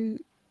me to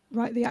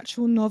write the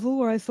actual novel,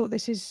 where I thought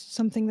this is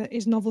something that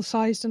is novel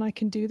sized and I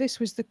can do this,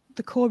 was the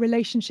core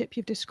relationship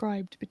you've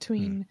described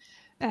between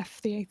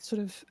F, the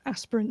sort of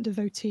aspirant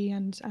devotee,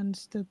 and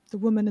the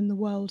woman in the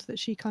world that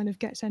she kind of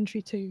gets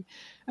entry to,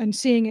 and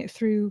seeing it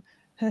through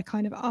her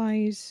kind of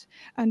eyes,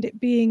 and it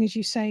being, as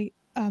you say,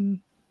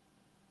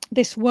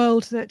 this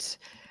world that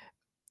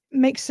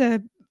makes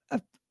a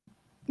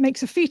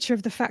feature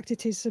of the fact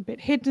it is a bit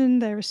hidden.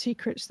 There are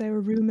secrets, there are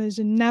rumors,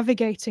 and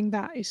navigating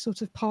that is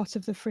sort of part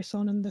of the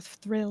frisson and the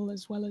thrill,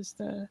 as well as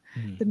the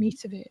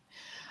meat of it.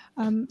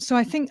 So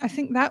I think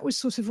that was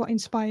sort of what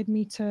inspired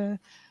me to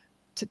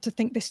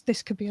think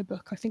this could be a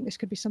book. I think this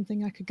could be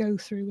something I could go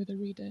through with a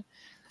reader.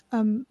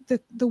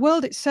 The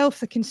world itself,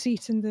 the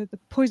conceit, and the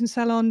poison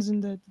salons,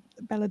 and the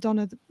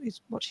Belladonna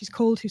is what she's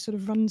called, who sort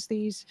of runs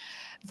these,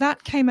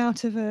 that came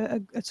out of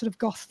a sort of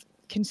goth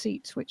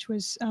conceit, which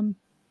was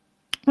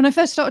when I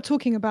first started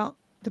talking about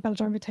the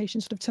Belladonna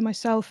invitation sort of to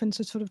myself and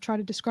to sort of try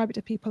to describe it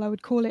to people, I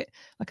would call it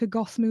like a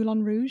goth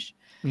Moulin Rouge.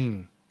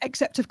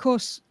 Except, of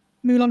course,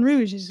 Moulin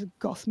Rouge is a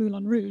goth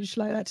Moulin Rouge.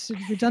 Like, that's a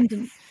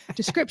redundant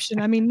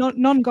description. I mean,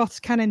 non-goths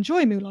can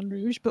enjoy Moulin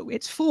Rouge, but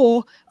it's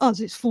for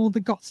us. It's for the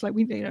goths. Like,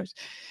 we,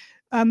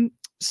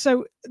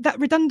 So that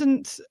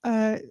redundant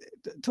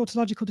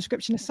tautological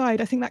description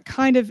aside, I think that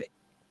kind of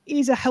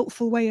is a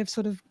helpful way of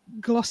sort of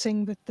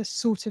glossing the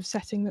sort of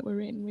setting that we're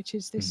in, which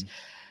is this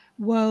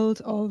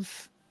world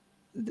of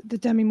the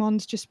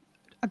demimonde.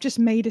 I've just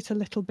made it a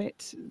little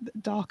bit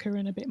darker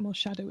and a bit more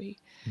shadowy.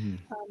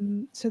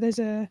 So there's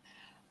a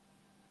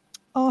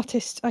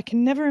artist, I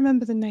can never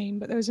remember the name,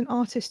 but there was an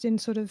artist in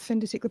sort of Fin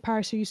de Siècle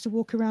Paris who used to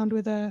walk around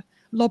with a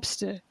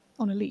lobster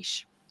on a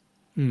leash.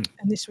 And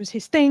this was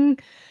his thing,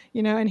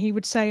 and he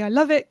would say, I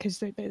love it because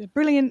they're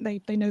brilliant.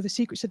 They know the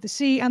secrets of the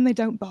sea and they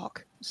don't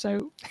bark.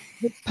 So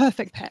the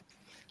perfect pet.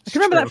 I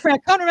can remember that phrase.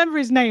 I can't remember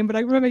his name, but I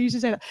remember he used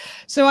to say that.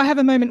 So I have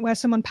a moment where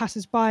someone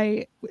passes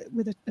by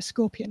with a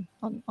scorpion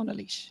on a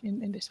leash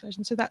in this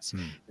version. So that's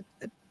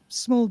a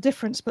small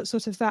difference, but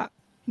sort of that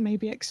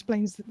maybe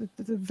explains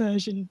the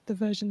version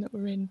that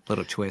we're in.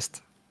 Little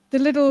twist. The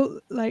little,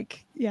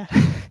 yeah.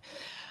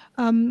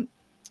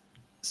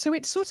 So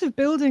it's sort of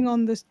building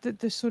on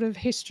the sort of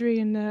history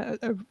and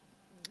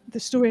the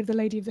story of the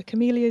Lady of the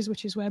Camellias,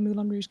 which is where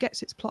Moulin Rouge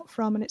gets its plot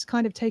from, and it's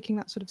kind of taking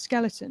that sort of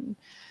skeleton.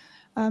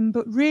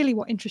 But really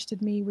what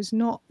interested me was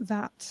not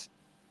that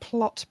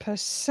plot per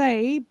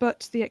se,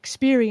 but the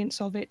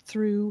experience of it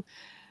through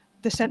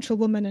the central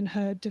woman and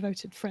her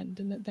devoted friend,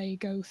 and that they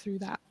go through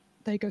that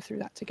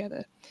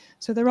together.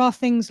 So there are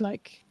things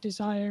like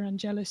desire and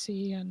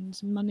jealousy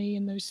and money,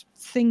 and those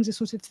things are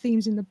sort of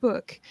themes in the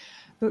book,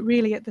 but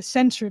really at the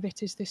center of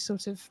it is this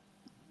sort of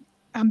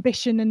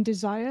ambition and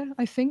desire,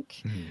 I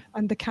think,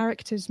 and the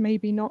characters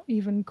maybe not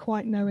even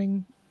quite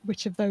knowing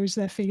which of those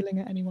they're feeling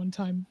at any one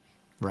time.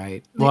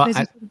 Right. Well,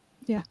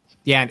 yeah.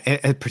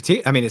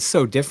 I mean, it's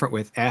so different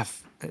with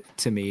F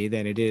to me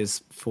than it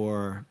is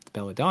for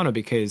Belladonna,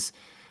 because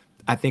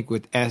I think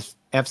with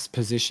F's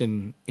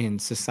position in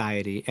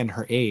society and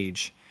her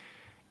age,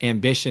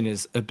 ambition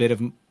is a bit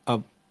of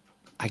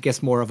I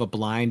guess more of a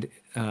blind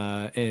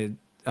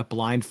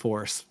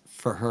force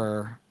for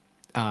her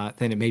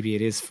than maybe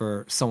it is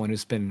for someone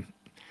who's been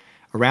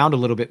around a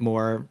little bit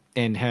more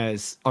and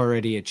has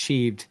already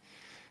achieved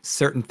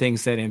certain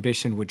things that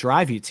ambition would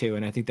drive you to.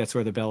 And I think that's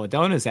where the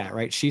Belladonna's at,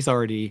 right? She's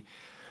already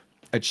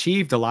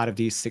achieved a lot of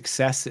these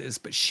successes,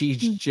 but she's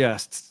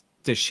just,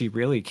 can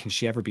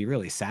she ever be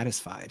really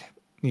satisfied?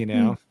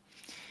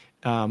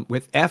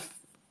 With F,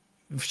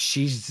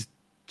 she's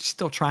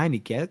still trying to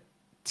get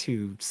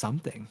to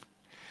something.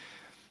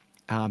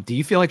 Do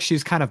you feel like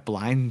she's kind of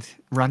blind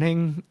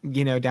running,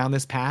 down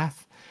this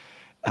path?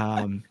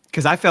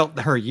 Because I felt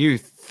her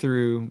youth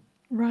through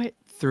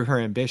her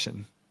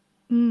ambition.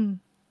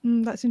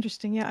 That's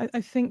interesting. Yeah,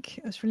 I think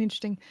that's really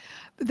interesting.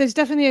 But there's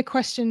definitely a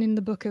question in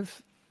the book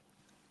of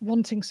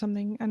wanting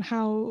something and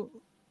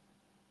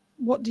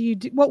what do you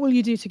do? What will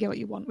you do to get what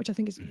you want? Which I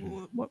think is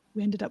what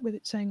we ended up with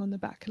it saying on the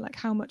back. Like,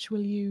 how much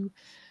will you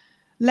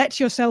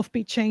let yourself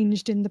be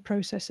changed in the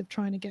process of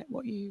trying to get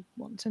what you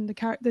want? And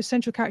the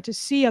central characters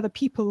see other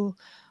people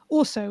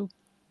also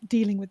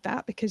dealing with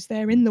that because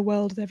they're in the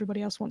world that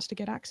everybody else wants to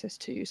get access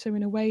to. So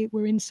in a way,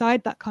 we're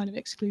inside that kind of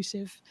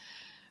exclusive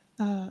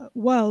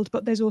world,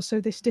 but there's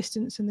also this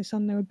distance and this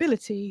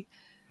unknowability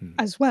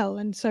as well.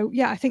 And so,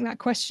 yeah, I think that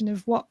question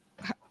of what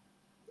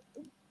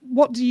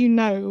do you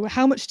know?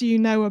 How much do you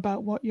know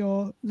about what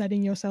you're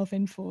letting yourself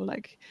in for?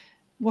 Like,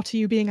 what are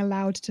you being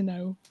allowed to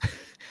know?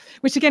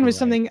 Which again was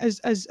something as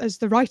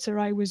the writer,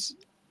 I was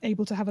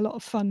able to have a lot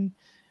of fun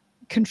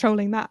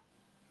controlling that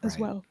as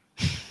well.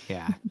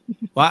 Yeah.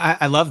 Well,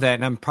 I love that.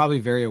 And I'm probably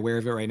very aware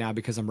of it right now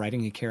because I'm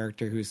writing a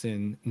character who's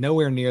in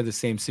nowhere near the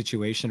same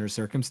situation or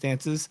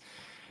circumstances,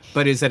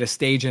 but is at a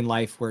stage in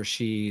life where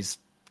she's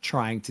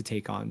trying to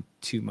take on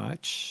too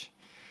much.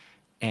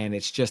 And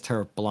it's just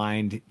her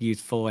blind,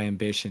 youthful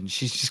ambition.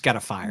 She's just got a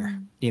fire,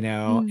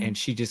 and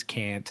she just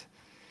can't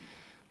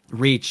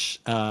reach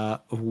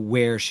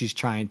where she's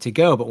trying to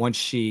go. But once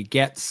she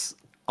gets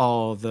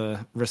all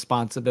the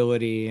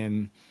responsibility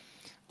and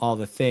all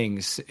the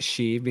things,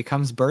 she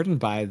becomes burdened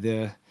by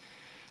the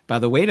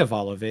weight of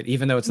all of it,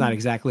 even though it's not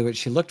exactly what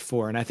she looked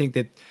for. And I think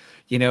that,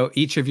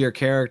 each of your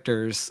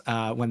characters,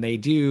 when they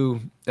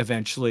do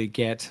eventually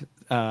get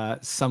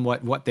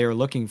somewhat what they're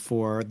looking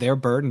for, they're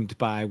burdened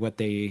by what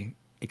they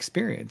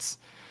experience.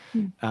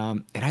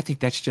 And I think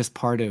that's just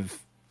part of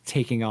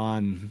taking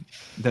on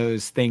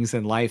those things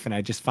in life. And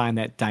I just find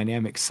that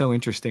dynamic so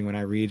interesting when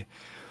I read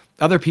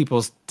other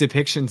people's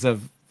depictions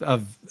of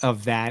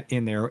that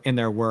in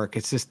their work.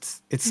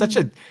 It's such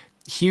a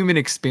human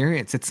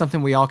experience. It's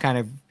something we all kind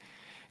of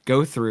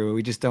go through.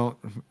 We just don't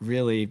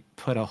really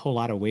put a whole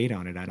lot of weight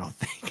on it, I don't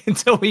think,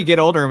 until we get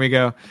older and we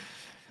go,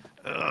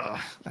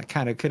 I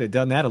kind of could have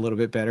done that a little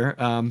bit better.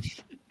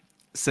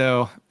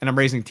 So, and I'm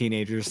raising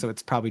teenagers, so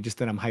it's probably just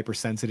that I'm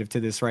hypersensitive to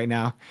this right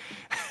now.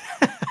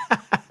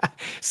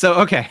 So,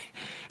 okay.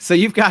 So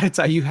you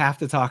have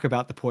to talk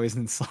about the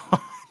poison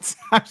salts.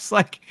 I was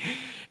like,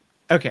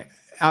 okay,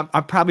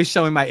 I'm probably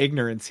showing my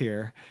ignorance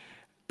here,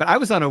 but I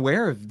was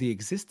unaware of the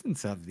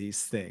existence of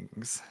these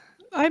things.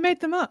 I made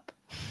them up.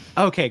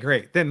 Okay,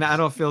 great. Then I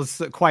don't feel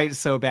quite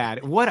so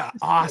bad. What an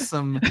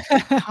awesome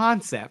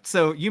concept.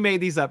 So you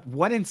made these up.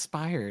 What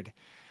inspired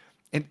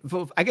And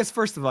well, I guess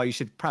first of all, you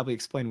should probably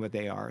explain what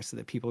they are so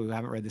that people who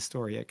haven't read the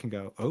story yet can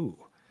go, "Oh,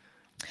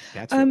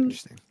 that's really Um,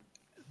 interesting."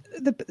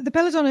 the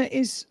Belladonna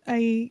is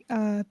a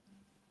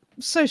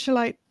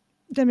socialite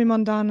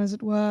demi-mondaine, as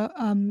it were,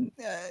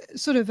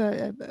 sort of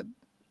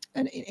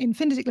in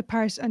fin de siècle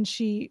Paris, and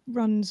she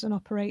runs and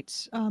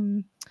operates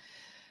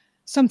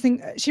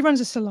something. She runs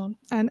a salon,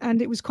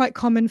 and it was quite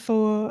common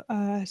for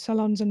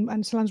salons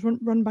and salons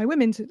run by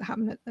women to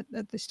happen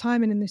at this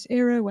time and in this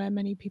era where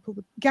many people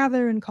would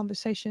gather in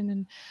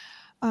conversation.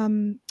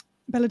 And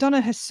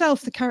Belladonna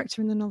herself, the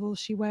character in the novel,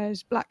 she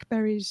wears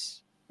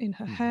blackberries in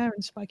her hair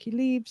and spiky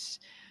leaves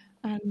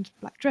and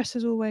black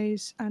dresses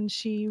always, and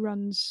she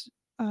runs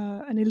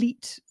an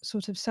elite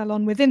sort of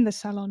salon within the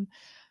salon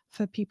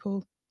for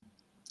people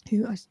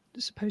who I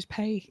suppose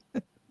pay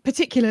a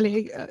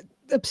particularly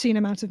obscene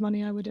amount of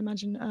money, I would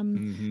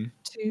imagine,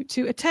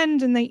 to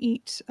attend, and they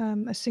eat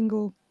a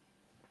single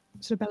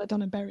sort of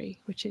belladonna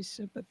berry, which is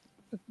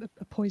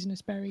a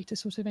poisonous berry, to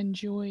sort of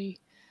enjoy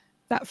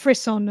that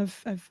frisson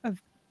of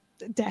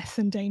death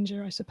and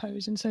danger, I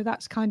suppose. And so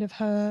that's kind of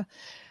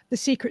the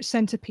secret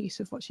centerpiece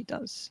of what she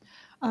does,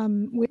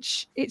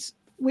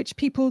 which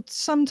people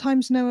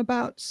sometimes know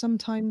about,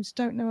 sometimes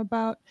don't know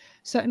about.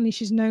 Certainly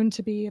she's known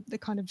to be the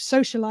kind of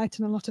socialite,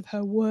 and a lot of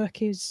her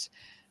work is,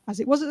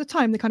 as it was at the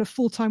time, the kind of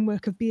full-time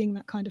work of being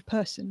that kind of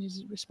person,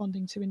 is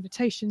responding to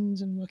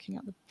invitations and working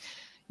out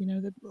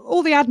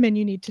all the admin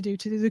you need to do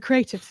the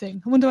creative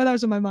thing. I wonder why that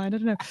was on my mind. I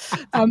don't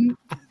know.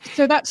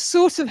 So that's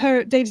sort of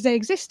her day-to-day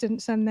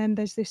existence. And then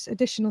there's this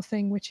additional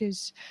thing, which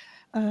is,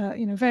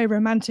 very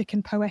romantic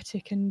and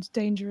poetic and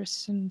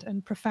dangerous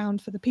and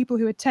profound for the people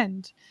who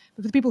attend.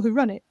 But for the people who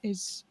run it,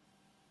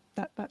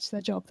 that's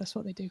their job. That's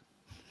what they do.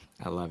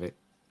 I love it.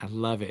 I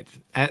love it.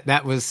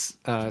 That was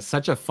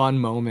such a fun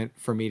moment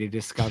for me to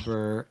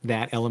discover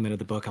that element of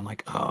the book. I'm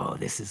like, oh,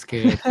 this is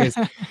good. Because,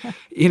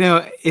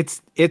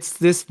 it's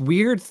this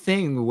weird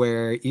thing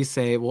where you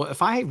say, well,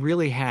 if I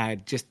really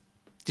had just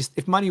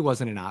if money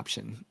wasn't an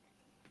option,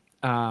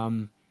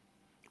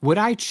 would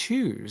I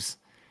choose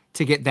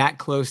to get that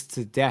close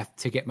to death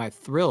to get my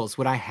thrills?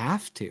 Would I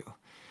have to?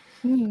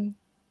 And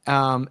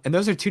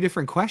those are two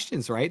different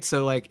questions, right?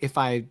 So like if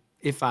I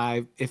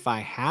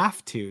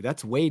have to,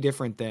 that's way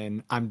different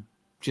than I'm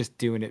just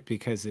doing it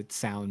because it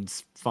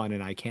sounds fun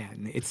and I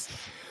can. It's,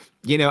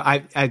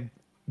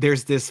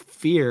 there's this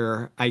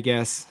fear, I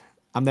guess.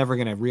 I'm never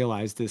going to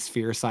realize this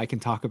fear, so I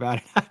can talk about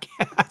it.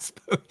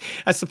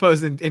 I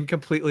suppose in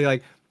completely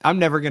like, I'm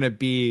never going to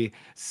be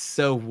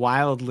so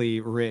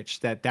wildly rich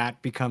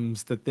that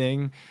becomes the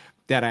thing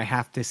that I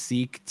have to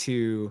seek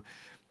to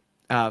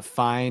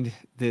find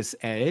this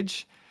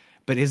edge.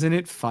 But isn't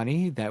it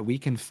funny that we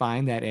can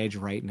find that edge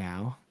right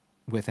now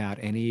without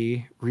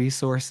any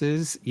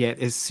resources? Yet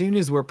as soon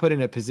as we're put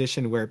in a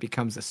position where it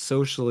becomes a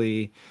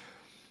socially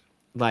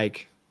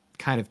like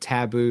kind of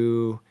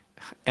taboo,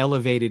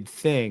 elevated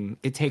thing,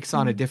 it takes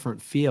on a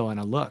different feel and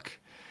a look.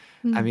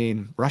 I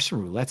mean, Russian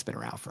roulette's been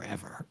around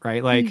forever,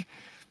 right? Like, I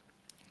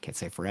can't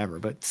say forever,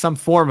 but some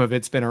form of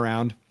it's been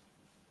around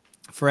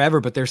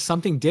forever. But there's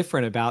something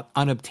different about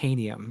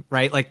unobtainium,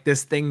 right? Like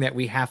this thing that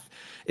we have,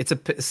 it's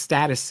a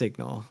status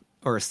signal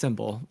or a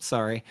symbol,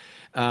 sorry.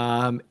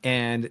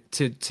 And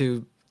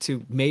to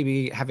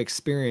maybe have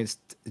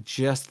experienced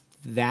just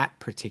that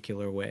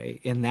particular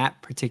way in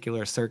that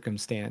particular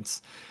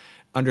circumstance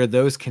under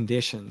those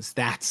conditions,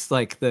 that's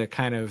like the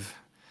kind of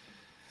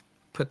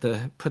put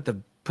the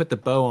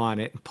bow on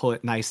it and pull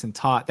it nice and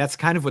taut. That's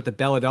kind of what the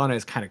Belladonna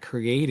has kind of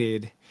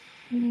created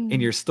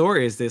in your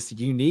story, is this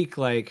unique,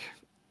 like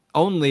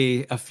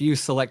only a few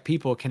select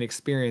people can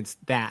experience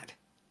that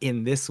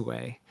in this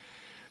way.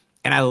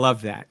 And I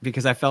love that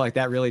because I felt like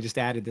that really just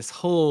added this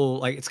whole,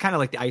 like, it's kind of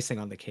like the icing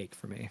on the cake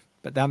for me,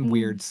 but I'm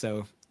weird.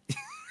 So.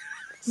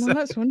 No,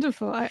 that's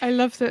wonderful. I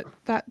love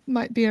that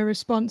might be a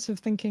response of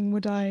thinking,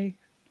 would I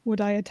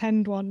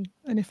attend one?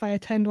 And if I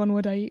attend one,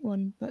 would I eat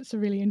one? That's a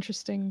really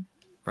interesting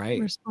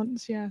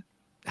response. Yeah.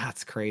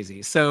 That's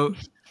crazy. So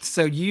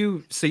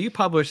you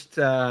published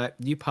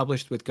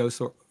with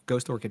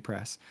Ghost Orchid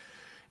Press.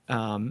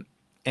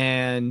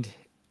 And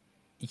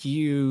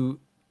you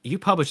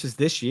published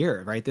this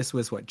year, right? This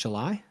was what,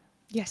 July?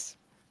 Yes.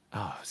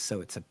 Oh,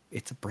 so it's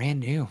a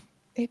brand new.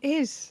 It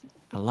is.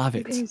 I love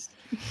it. It is.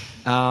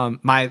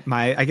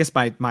 I guess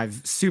my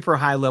super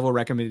high level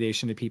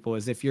recommendation to people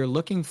is if you're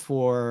looking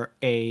for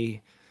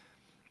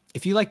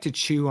if you like to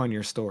chew on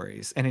your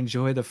stories and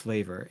enjoy the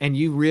flavor, and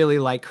you really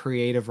like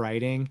creative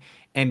writing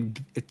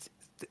and it's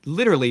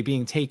literally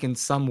being taken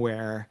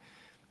somewhere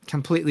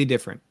completely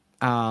different,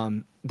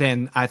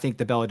 then I think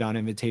the Belladonna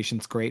Invitation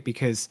is great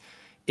because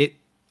it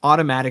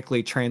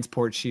automatically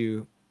transports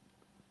you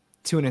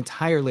to an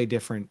entirely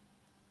different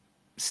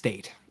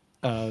state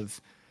of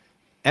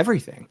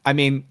everything. I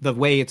mean, the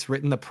way it's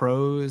written, the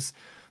prose,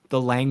 the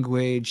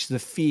language, the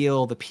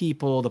feel, the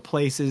people, the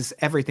places,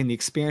 everything, the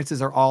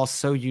experiences are all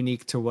so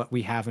unique to what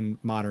we have in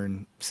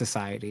modern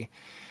society.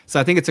 So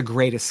I think it's a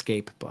great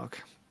escape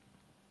book.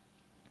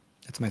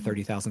 That's my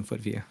 30,000 foot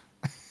view.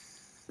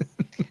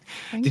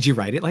 Did you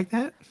write it like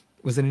that?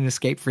 Was it an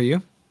escape for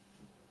you?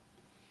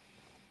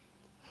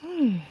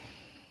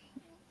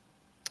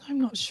 I'm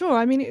not sure.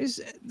 I mean, it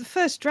was the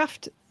first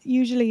draft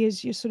usually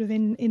is you're sort of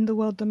in the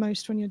world the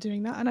most when you're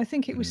doing that. And I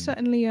think it was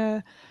certainly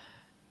a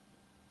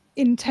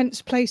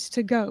intense place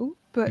to go,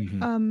 but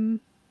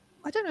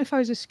I don't know if I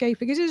was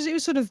escaping because it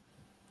was sort of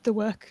the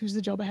work, it was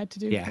the job I had to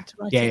do. Yeah. Had to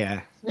write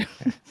Yeah.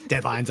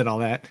 Deadlines and all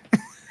that.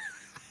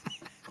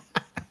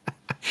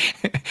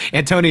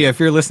 Antonia, if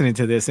you're listening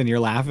to this and you're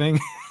laughing,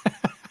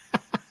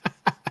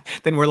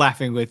 then we're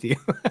laughing with you.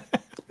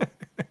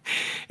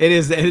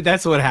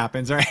 That's what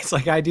happens, right? It's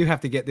like, I do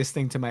have to get this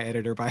thing to my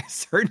editor by a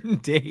certain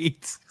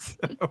date.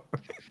 So.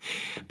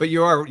 But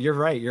you're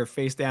right. You're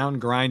face down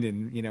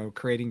grinding,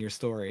 creating your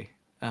story.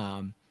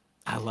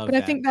 I love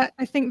that.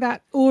 I think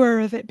that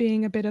aura of it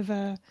being a bit of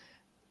a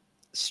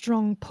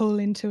strong pull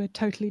into a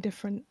totally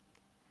different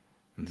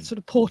sort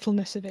of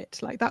portalness of it.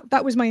 Like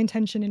that was my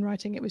intention in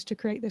writing. It was to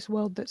create this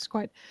world that's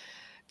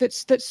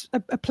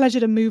a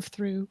pleasure to move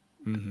through.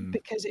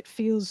 Because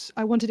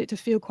I wanted it to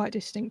feel quite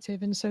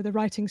distinctive, and so the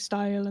writing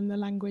style and the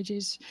language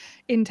is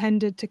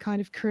intended to kind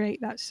of create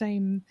that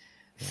same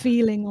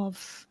feeling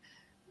of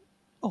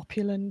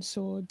opulence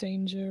or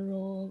danger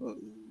or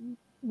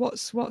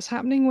what's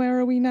happening, where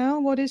are we now,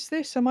 what is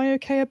this, am I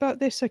okay about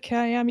this, okay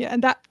I am,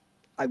 and that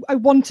I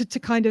wanted to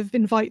kind of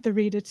invite the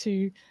reader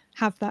to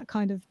have that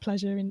kind of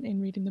pleasure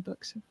in reading the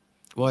books.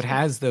 Well, it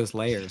has those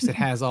layers. It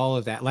has all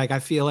of that. Like, I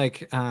feel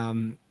like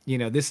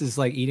this is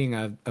like eating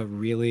a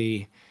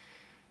really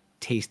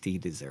tasty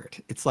dessert.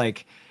 It's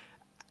like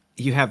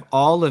you have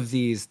all of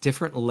these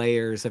different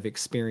layers of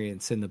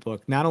experience in the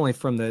book, not only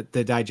from the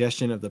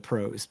digestion of the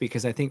prose,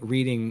 because I think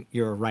reading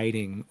your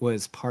writing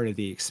was part of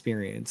the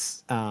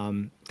experience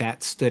that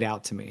stood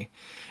out to me.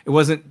 It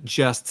wasn't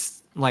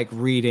just like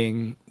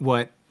reading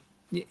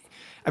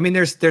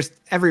there's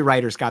every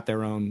writer's got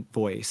their own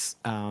voice,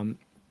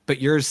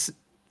 but yours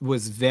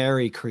was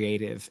very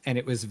creative, and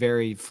it was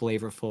very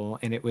flavorful,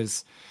 and it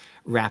was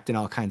wrapped in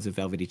all kinds of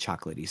velvety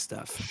chocolatey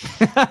stuff.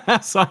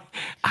 So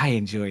I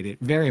enjoyed it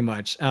very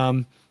much.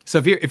 So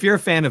if you're a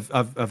fan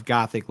of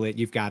Gothic lit,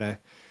 you've got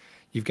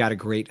a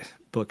great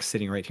book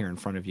sitting right here in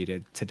front of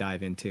you to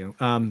dive into.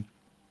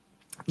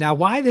 Now,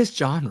 why this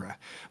genre?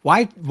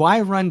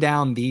 Why run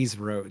down these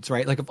roads,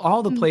 right? Like, of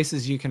all the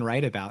places you can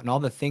write about and all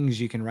the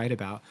things you can write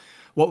about,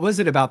 what was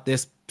it about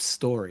this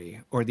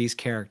story or these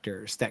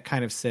characters that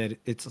kind of said,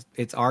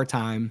 it's our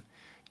time,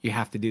 you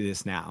have to do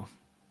this now?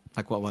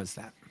 Like, what was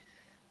that?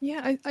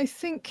 Yeah, I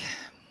think,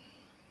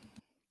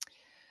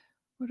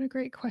 what a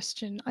great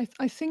question.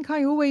 I think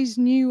I always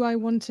knew I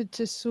wanted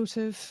to sort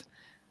of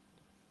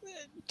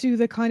do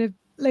the kind of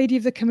Lady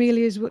of the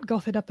Camellias, what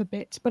goth it up a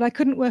bit, but I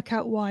couldn't work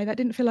out why. That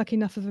didn't feel like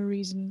enough of a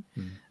reason.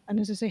 And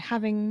as I say,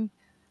 having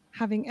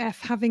F,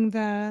 having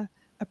the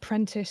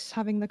apprentice,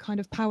 having the kind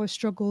of power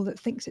struggle that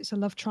thinks it's a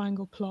love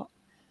triangle plot,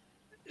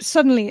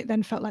 suddenly it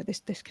then felt like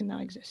this can now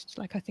exist.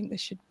 Like, I think this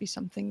should be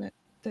something that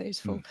is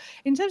full.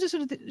 In terms of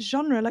sort of the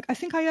genre, like, I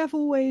think I have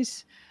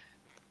always,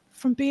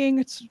 from being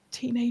a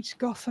teenage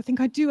goth, I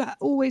think I do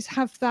always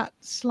have that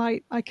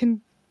slight, I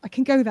can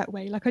go that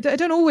way. Like, I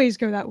don't always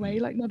go that way.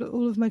 Like, not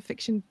all of my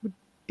fiction would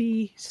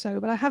be so,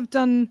 but I have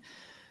done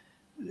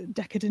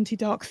decadent-y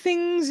dark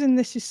things, and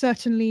this is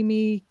certainly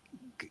me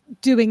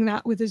doing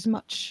that with as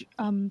much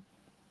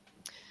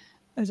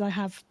as I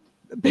have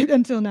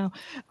until now.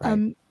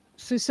 Right.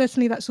 So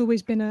certainly that's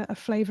always been a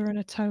flavour and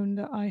a tone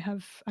that I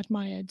have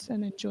admired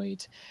and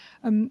enjoyed.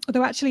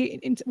 Although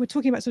actually we're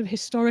talking about sort of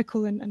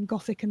historical and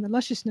Gothic and the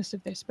lusciousness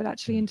of this, but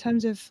actually in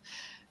terms of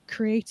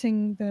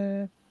creating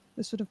the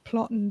sort of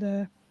plot and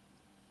the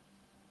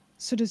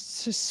sort of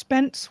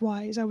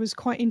suspense-wise, I was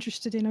quite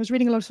interested in. I was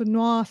reading a lot of sort of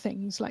noir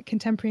things, like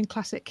contemporary and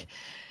classic,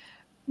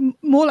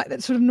 more like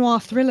that sort of noir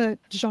thriller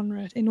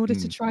genre, in order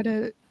to try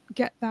to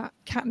get that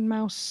cat and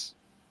mouse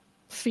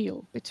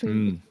feel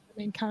between the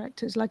main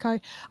characters. Like, I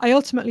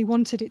ultimately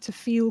wanted it to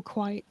feel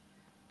quite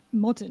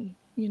modern,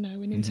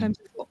 and in terms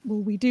of what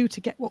will we do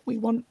to get what we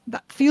want,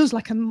 that feels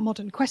like a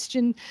modern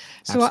question.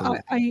 So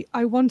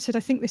I wanted, I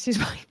think this is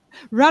my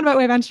roundabout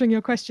way of answering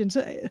your question.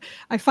 So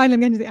I finally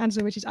am getting to the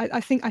answer, which is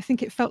I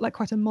think it felt like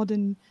quite a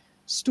modern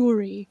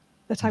story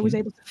that I was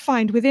able to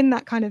find within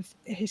that kind of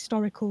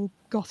historical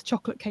goth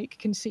chocolate cake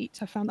conceit.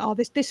 I found,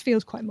 this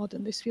feels quite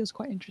modern. This feels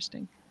quite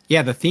interesting.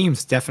 Yeah, the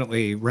themes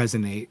definitely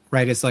resonate,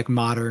 right? It's like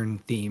modern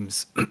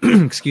themes.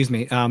 Excuse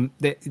me.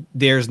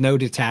 There's no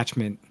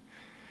detachment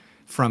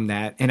from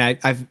that, and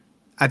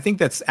I think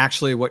that's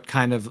actually what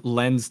kind of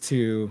lends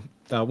to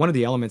one of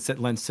the elements that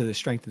lends to the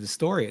strength of the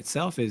story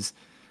itself. Is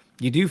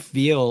you do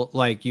feel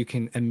like you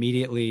can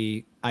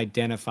immediately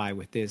identify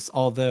with this,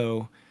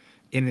 although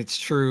in its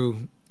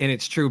true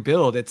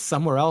build, it's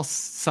somewhere else,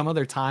 some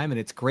other time, and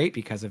it's great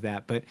because of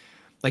that. But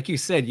like you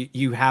said,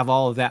 you have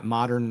all of that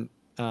modern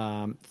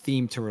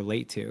theme to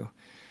relate to,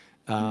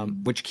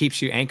 which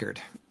keeps you anchored,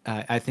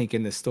 I think,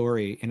 in the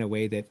story in a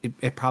way that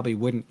it probably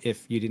wouldn't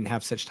if you didn't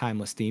have such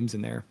timeless themes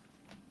in there.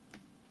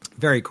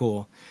 Very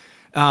cool.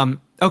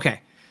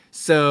 Okay,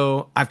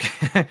 so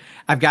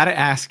I've got to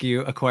ask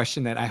you a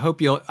question that I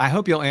hope you'll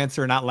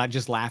answer, not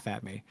just laugh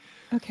at me.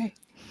 Okay.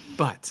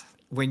 But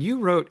when you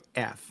wrote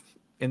F,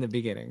 in the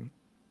beginning,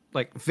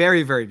 like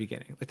very, very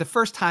beginning, like the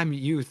first time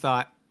you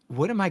thought,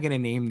 what am I going to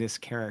name this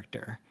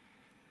character?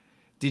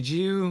 Did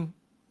you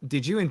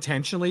did you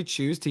intentionally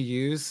choose to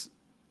use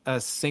a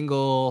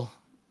single,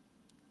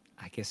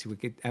 I guess we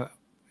could,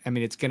 I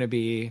mean, it's going to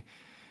be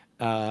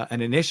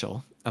an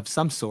initial of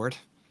some sort.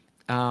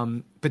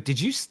 But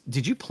did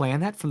you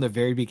plan that from the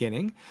very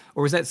beginning,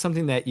 or was that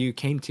something that you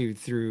came to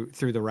through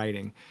the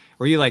writing?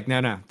 Were you like,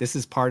 no, this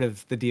is part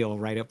of the deal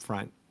right up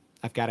front.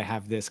 I've got to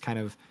have this kind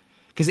of,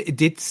 because it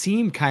did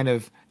seem kind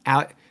of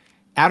out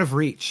of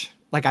reach.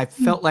 Like I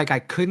felt like I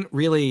couldn't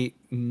really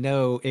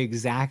know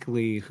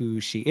exactly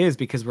who she is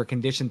because we're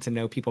conditioned to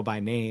know people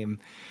by name.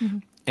 Mm-hmm.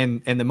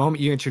 And the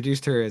moment you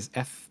introduced her as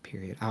F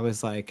period, I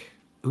was like,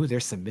 ooh,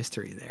 there's some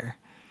mystery there.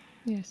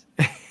 Yes.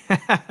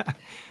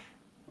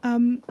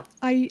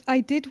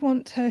 I did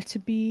want her to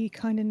be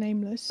kind of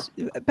nameless.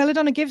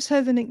 Belladonna gives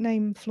her the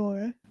nickname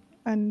Flora,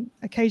 and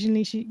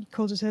occasionally she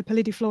calls her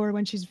Pallidiflora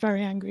when she's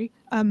very angry,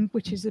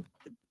 which is a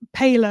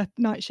paler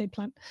nightshade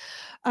plant.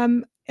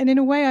 And in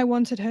a way, I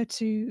wanted her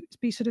to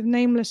be sort of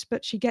nameless,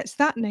 but she gets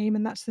that name,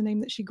 and that's the name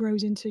that she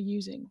grows into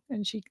using.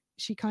 And she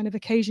kind of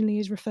occasionally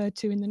is referred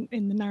to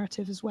in the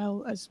narrative as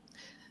well as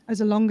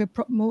a longer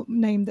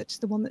name that's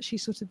the one that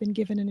she's sort of been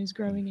given and is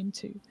growing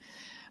into.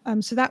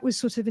 So that was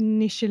sort of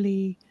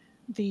initially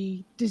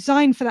the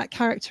design for that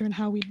character and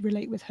how we'd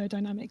relate with her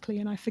dynamically.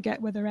 And I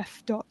forget whether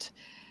F.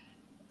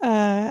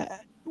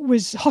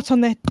 Was hot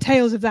on their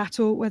tails of that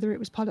or whether it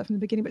was part of it from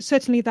the beginning, but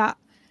certainly that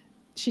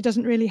she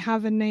doesn't really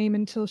have a name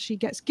until she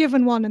gets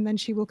given one, and then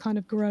she will kind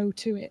of grow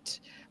to it,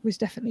 was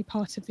definitely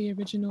part of the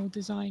original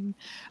design.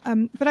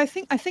 But I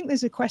think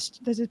there's a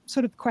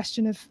sort of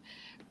question of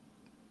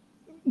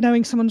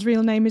knowing someone's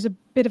real name is a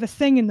bit of a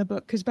thing in the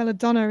book, because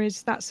Belladonna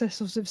that's a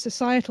sort of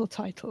societal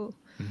title.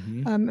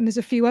 Mm-hmm. And there's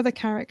a few other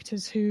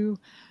characters who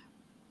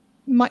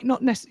might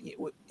not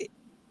necessarily.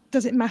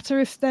 Does it matter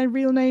if their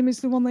real name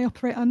is the one they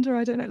operate under?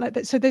 I don't know. Like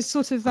that. So there's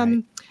sort of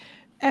Right.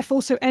 F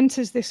also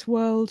enters this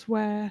world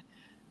where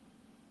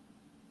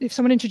if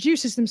someone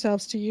introduces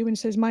themselves to you and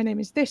says, "My name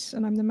is this,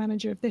 and I'm the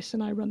manager of this,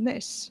 and I run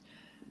this,"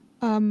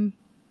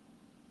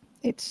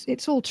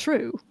 it's all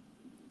true.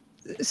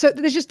 So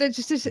there's just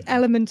this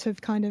element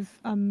of kind of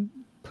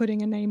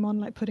putting a name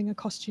on, like putting a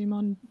costume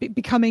on,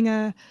 becoming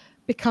a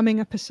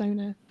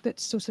persona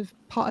that's sort of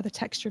part of the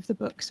texture of the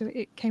book. So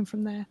it came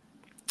from there.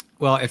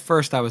 Well, at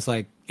first I was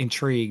like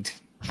intrigued.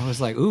 I was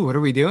like, ooh, what are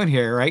we doing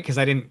here? Right.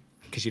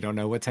 Because you don't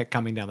know what's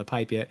coming down the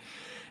pipe yet.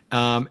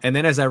 And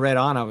then as I read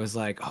on, I was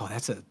like, oh,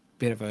 that's a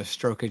bit of a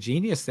stroke of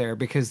genius there,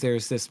 because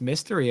there's this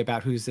mystery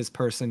about who's this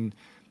person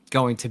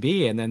going to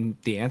be. And then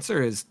the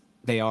answer is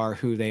they are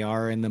who they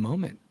are in the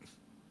moment,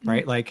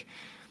 right? Like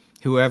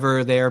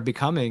whoever they are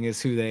becoming is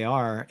who they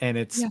are. And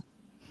it's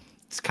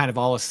kind of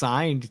all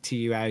assigned to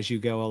you as you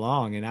go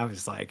along. And I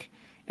was like,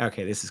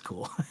 okay, this is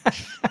cool.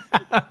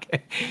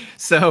 Okay.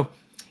 So,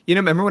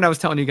 remember when I was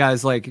telling you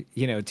guys, like,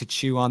 to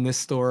chew on this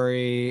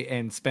story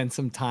and spend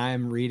some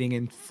time reading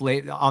and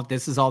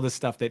this is all the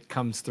stuff that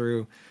comes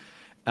through.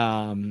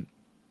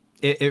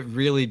 It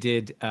really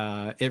did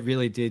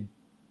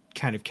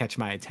kind of catch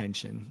my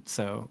attention.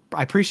 So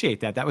I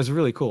appreciate that. That was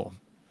really cool.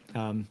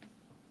 And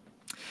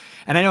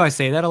I know I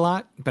say that a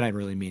lot, but I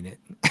really mean it.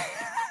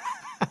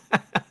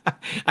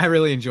 I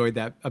really enjoyed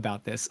that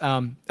about this.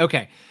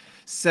 Okay.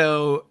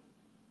 So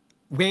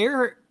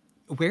where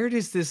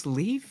does this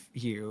leave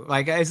you?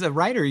 Like as a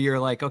writer, you're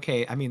like,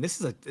 okay, I mean,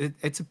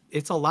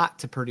 it's a lot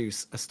to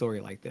produce a story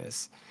like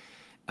this.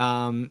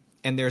 And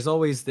there's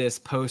always this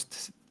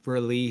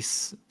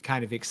post-release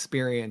kind of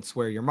experience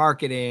where you're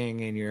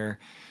marketing and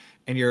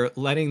you're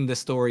letting the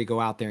story go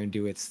out there and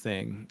do its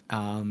thing.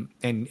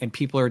 And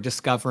people are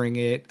discovering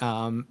it.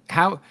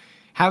 How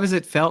has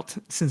it felt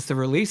since the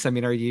release? I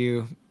mean, are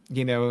you,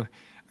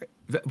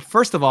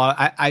 first of all,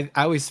 I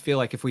always feel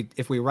like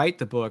if we write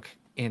the book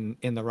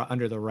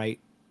under the right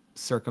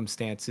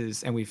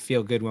circumstances and we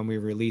feel good when we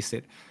release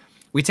it,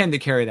 we tend to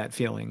carry that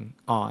feeling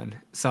on.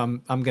 So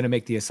I'm going to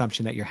make the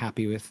assumption that you're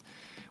happy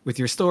with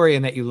your story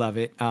and that you love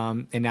it.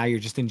 And now you're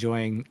just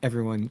enjoying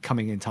everyone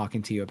coming and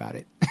talking to you about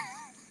it.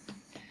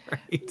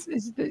 Right.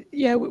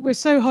 Yeah, we're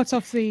so hot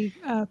off the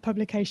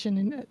publication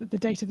and the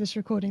date of this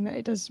recording that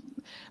it does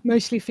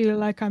mostly feel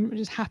like I'm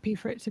just happy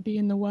for it to be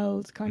in the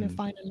world kind of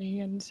finally.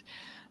 And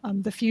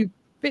the few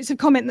bits of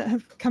comment that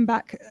have come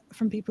back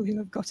from people who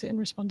have got it and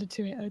responded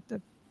to it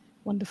are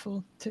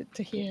wonderful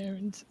to hear.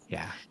 And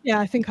yeah,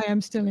 I think I am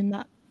still in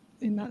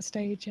that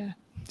stage. Yeah.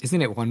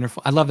 Isn't it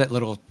wonderful? I love that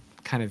little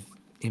kind of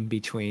in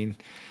between.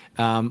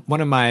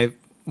 One of my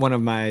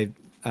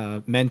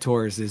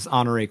mentors is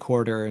Honoré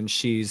Corder, and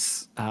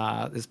she's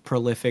this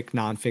prolific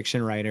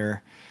nonfiction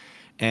writer.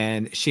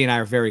 And she and I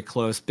are very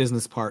close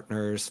business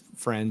partners,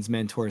 friends,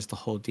 mentors, the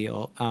whole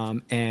deal.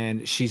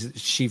 And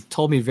she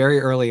told me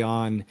very early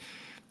on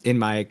in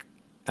my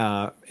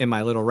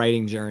little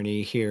writing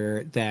journey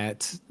here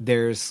that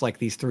there's like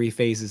these 3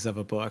 phases of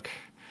a book.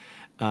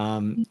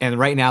 And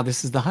right now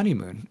this is the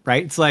honeymoon,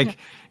 right? It's like,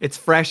 it's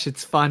fresh,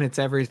 it's fun, it's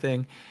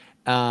everything.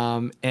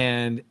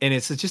 And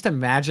it's just a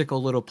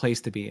magical little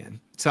place to be in.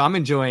 So I'm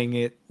enjoying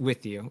it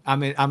with you.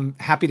 I'm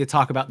happy to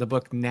talk about the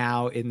book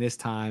now in this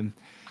time,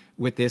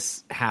 with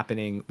this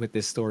happening, with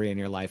this story in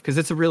your life, because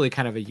it's a really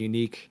kind of a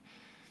unique.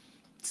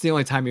 It's the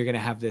only time you're going to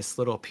have this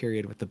little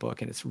period with the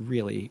book, and it's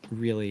really,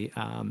 really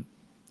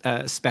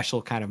a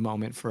special kind of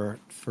moment for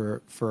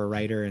a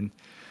writer and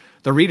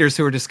the readers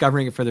who are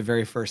discovering it for the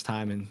very first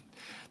time. And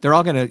they're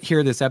all going to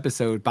hear this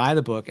episode, buy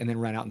the book, and then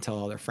run out and tell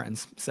all their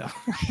friends. So.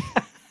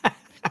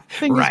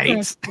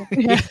 Right.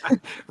 Yeah.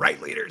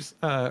 Right, leaders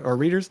or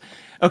readers.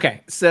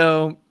 Okay,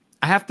 so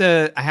I have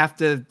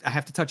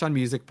to touch on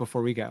music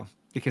before we go,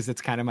 because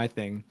it's kind of my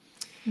thing.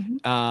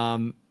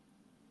 Mm-hmm.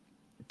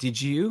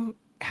 Did you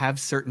have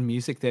certain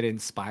music that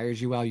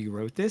inspires you while you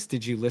wrote this?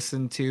 Did you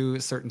listen to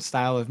a certain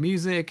style of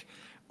music,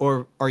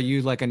 or are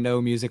you like a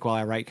no music while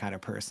I write kind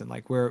of person?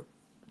 Like, what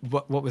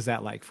was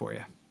that like for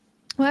you?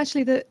 Well,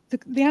 actually, the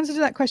answer to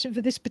that question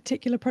for this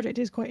particular project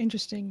is quite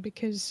interesting,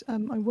 because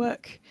I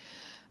work.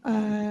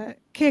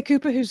 Keir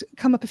Cooper, who's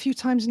come up a few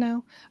times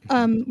now,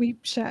 we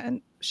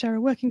share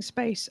a working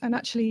space, and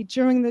actually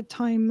during the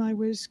time I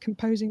was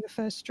composing the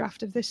first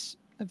draft of this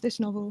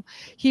novel,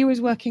 he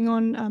was working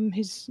on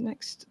his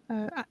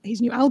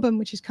new album,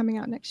 which is coming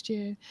out next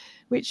year,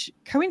 which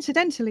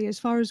coincidentally, as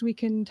far as we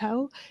can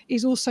tell,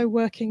 is also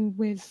working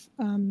with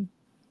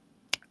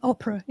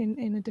opera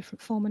in a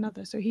different form or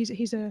another. So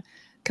he's a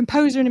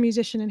composer and a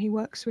musician, and he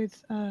works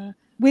with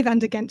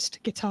and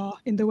against guitar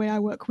in the way I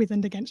work with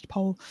and against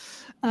pole.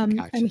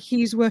 Gotcha. And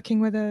he's working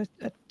with a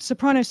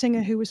soprano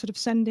singer who was sort of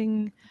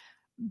sending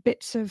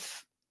bits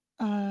of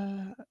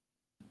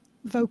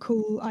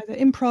vocal, either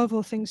improv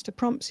or things to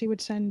prompts. He would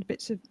send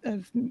bits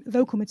of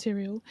vocal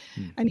material,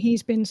 and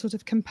he's been sort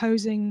of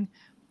composing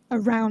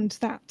around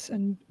that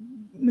and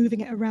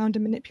moving it around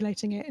and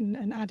manipulating it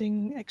and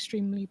adding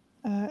extreme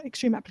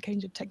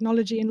applications of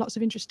technology and lots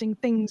of interesting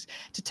things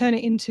to turn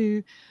it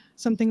into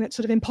something that's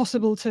sort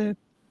of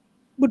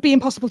would be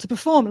impossible to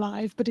perform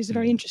live, but is a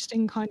very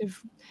interesting kind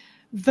of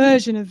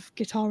version of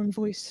guitar and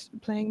voice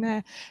playing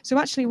there. So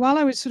actually, while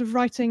I was sort of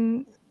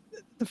writing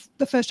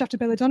the first draft of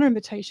Belladonna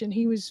Invitation,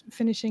 he was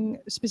finishing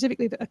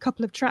specifically a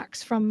couple of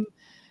tracks from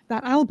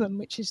that album,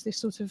 which is this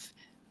sort of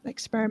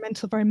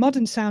experimental, very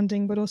modern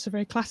sounding, but also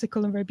very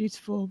classical and very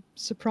beautiful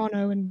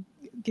soprano and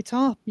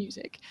guitar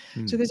music.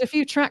 So there's a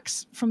few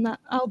tracks from that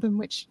album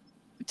which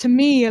to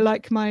me are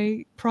like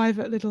my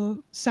private little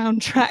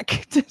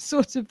soundtrack to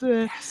sort of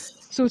the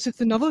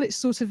novel. It's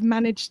sort of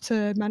managed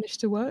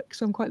to work,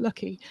 so I'm quite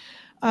lucky.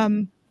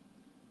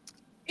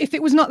 If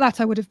it was not that,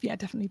 I would have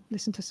definitely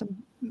listened to some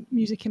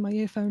music in my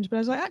earphones, but I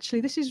was like,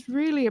 actually, this is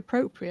really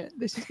appropriate.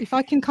 This is, if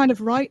I can kind of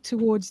write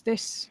towards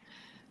this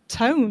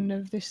tone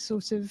of this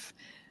sort of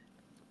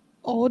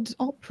odd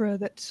opera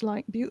that's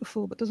like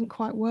beautiful but doesn't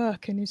quite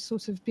work and is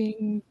sort of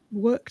being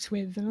worked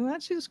with, and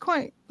actually it's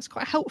quite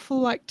a helpful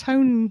like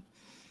tone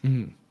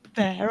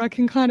there. I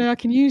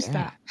can use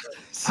that.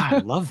 So, I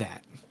love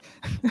that.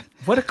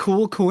 What a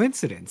cool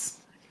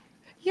coincidence.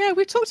 Yeah,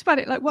 we talked about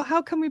it, like, well,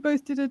 how come we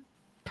both did a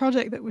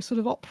project that was sort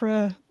of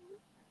opera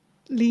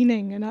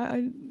leaning, and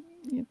I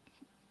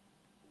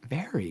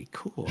Very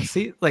cool.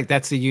 See, like,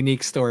 that's a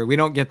unique story. We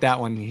don't get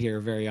that one here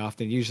very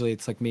often. Usually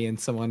it's like me and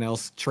someone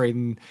else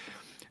trading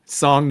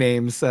song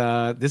names.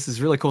 This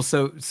is really cool.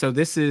 So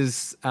this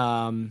is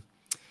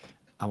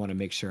I want to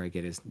make sure I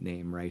get his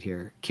name right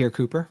here. Keir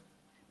Cooper?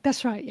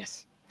 That's right,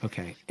 yes.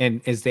 Okay.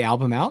 And is the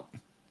album out?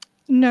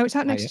 No, it's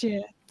out next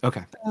year.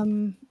 Okay.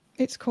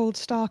 It's called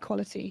Star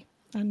Quality,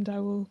 and I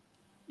will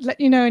let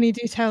you know any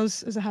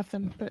details as I have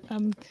them. But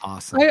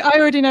awesome. I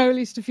already know at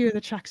least a few of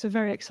the tracks are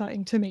very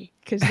exciting to me,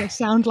 because they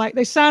sound like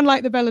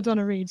the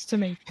Belladonna reads to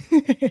me.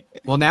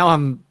 Well, now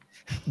I'm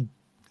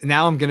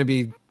going to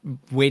be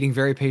waiting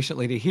very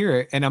patiently to hear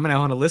it, and I'm going to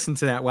want to listen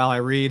to that while I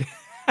read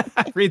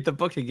the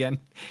book again.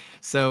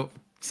 So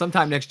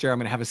sometime next year, I'm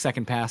going to have a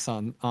second pass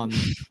on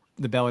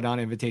the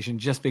Belladonna Invitation,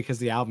 just because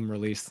the album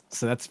released.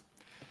 So that's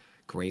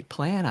great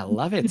plan. I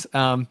love it.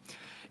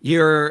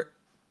 You're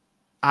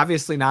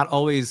obviously not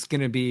always going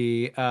to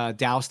be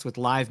doused with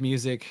live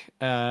music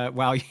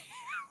while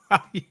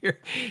you're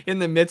in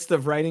the midst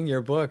of writing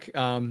your book.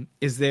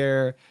 Is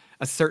there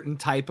a certain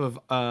type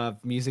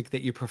of music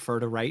that you prefer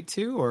to write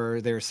to, or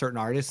are there certain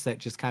artists that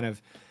just kind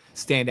of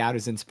stand out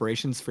as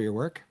inspirations for your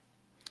work?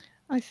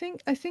 I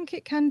think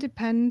it can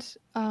depend.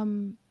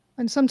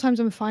 And sometimes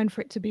I'm fine for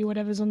it to be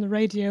whatever's on the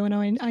radio, and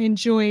I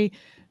enjoy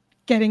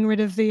getting rid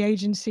of the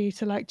agency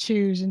to like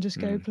choose and just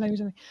go play with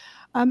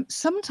something.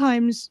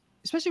 Sometimes,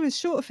 especially with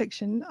shorter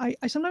fiction, I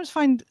sometimes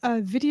find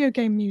video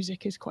game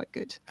music is quite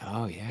good.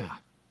 Oh yeah.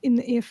 In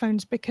the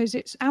earphones, because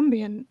it's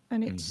ambient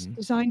and it's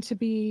designed to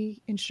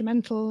be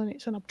instrumental and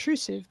it's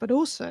unobtrusive, but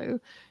also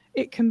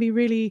it can be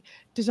really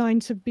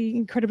designed to be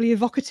incredibly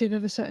evocative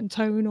of a certain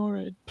tone or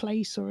a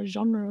place or a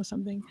genre or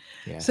something.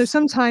 Yes. So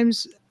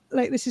sometimes,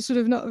 like, this is sort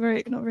of not a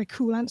very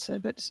cool answer,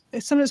 but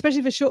sometimes,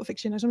 especially for short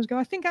fiction, I sometimes go,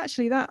 I think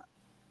actually that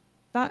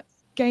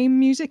game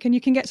music, and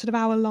you can get sort of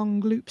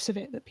hour-long loops of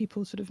it that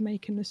people sort of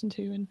make and listen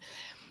to, and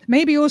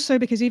maybe also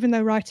because even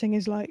though writing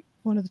is like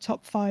one of the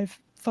top 5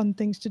 fun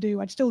things to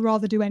do. I'd still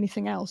rather do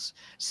anything else.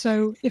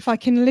 So if I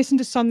can listen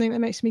to something that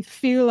makes me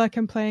feel like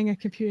I'm playing a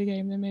computer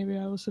game, then maybe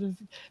I will sort of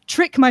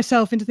trick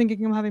myself into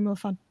thinking I'm having more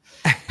fun.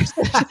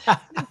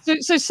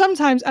 So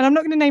sometimes, and I'm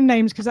not going to name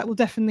names because that will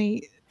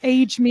definitely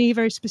age me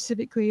very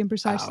specifically and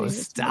precisely. Oh,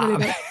 stop.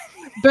 Really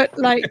but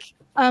like,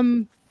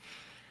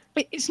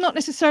 it's not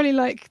necessarily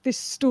like this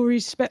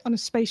story's set on a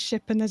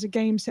spaceship and there's a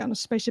game set on a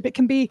spaceship. It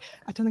can be,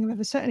 I don't think I've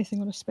ever set anything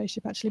on a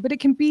spaceship actually, but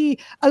it can be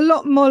a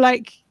lot more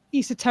like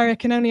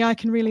esoteric and only I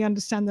can really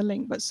understand the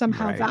link, but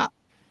somehow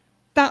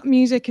that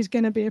music is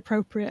going to be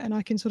appropriate and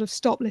I can sort of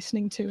stop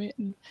listening to it.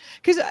 And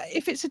because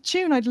if it's a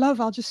tune I'd love,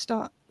 I'll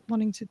start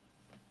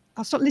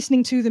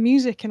listening to the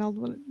music and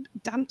I'll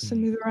dance and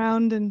move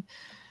around and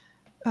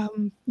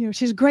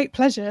which is a great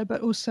pleasure, but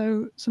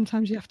also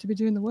sometimes you have to be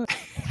doing the work.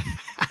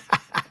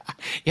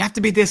 You have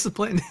to be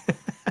disciplined.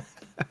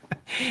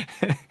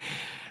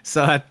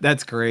 So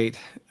that's great.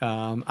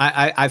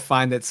 I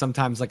find that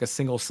sometimes like a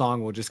single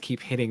song will just keep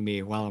hitting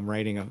me while I'm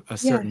writing a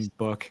certain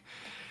book.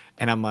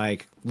 And I'm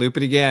like, loop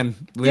it again,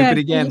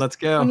 let's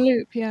go. On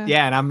loop, yeah.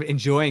 Yeah, and I'm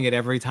enjoying it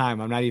every time.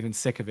 I'm not even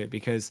sick of it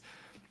because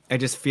I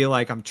just feel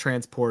like I'm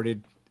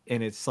transported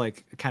and it's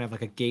like kind of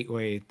like a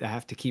gateway that I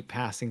have to keep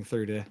passing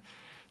through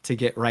to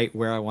get right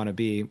where I want to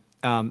be.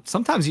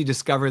 Sometimes you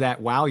discover that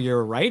while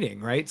you're writing,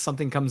 right?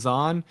 Something comes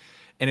on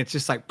and it's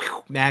just like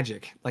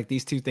magic. Like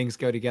these two things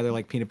go together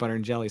like peanut butter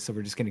and jelly. So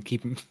we're just going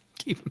to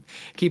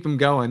keep them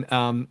going.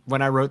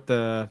 When I wrote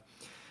the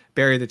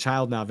Bury the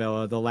Child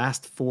novella, the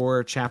last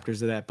 4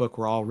 chapters of that book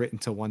were all written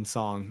to one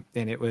song.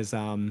 And it was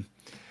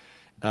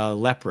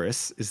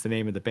Leprous is the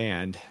name of the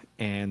band.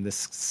 And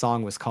this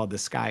song was called The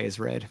Sky is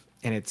Red.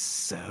 And it's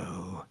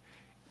so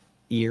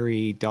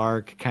eerie,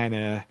 dark, kind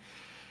of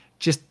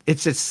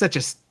it's just such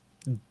a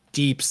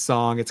deep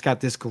song. It's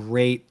got this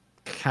great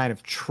kind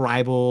of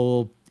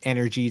tribal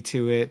energy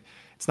to it.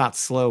 It's not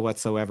slow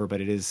whatsoever, but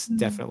it is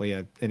definitely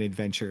an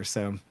adventure.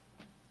 So,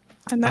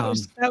 and that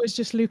was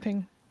just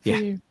looping for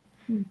you.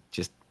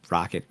 Just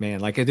rock it,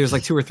 man. Like there's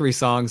like 2 or 3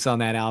 songs on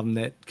that album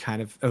that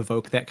kind of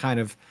evoke that kind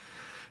of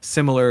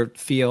similar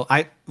feel.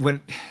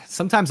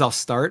 Sometimes I'll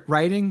start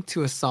writing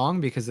to a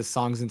song because the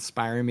song's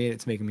inspiring me and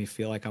it's making me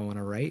feel like I want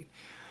to write.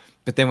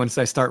 But then once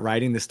I start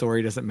writing, the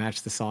story doesn't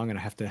match the song and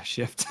I have to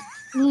shift.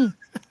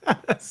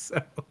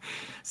 So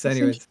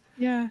anyways.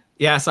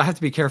 Yeah. So I have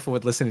to be careful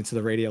with listening to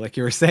the radio, like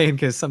you were saying,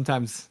 because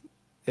sometimes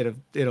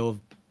it'll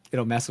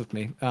mess with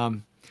me.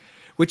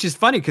 Which is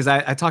funny because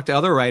I talk to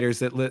other writers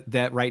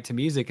that write to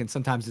music, and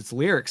sometimes it's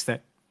lyrics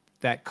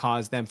that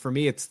cause them. For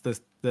me, it's the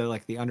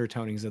like the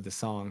undertonings of the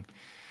song.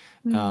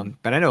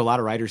 But I know a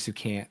lot of writers who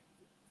can't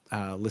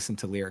listen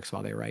to lyrics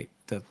while they write.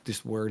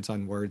 Just words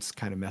on words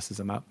kind of messes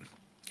them up.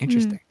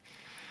 Interesting.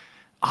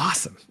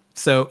 Awesome.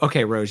 So,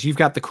 okay, Rose, you've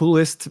got the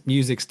coolest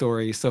music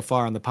story so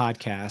far on the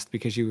podcast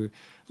because you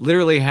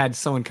literally had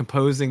someone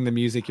composing the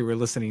music you were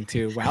listening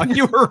to while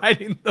you were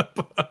writing the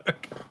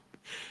book.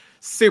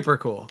 Super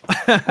cool.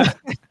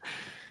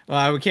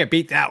 Well, we can't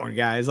beat that one,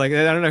 guys. Like,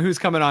 I don't know who's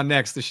coming on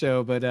next the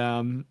show, but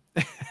I'm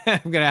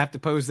going to have to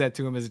pose that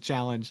to him as a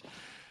challenge.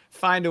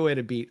 Find a way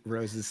to beat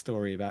Rose's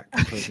story about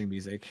composing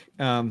music.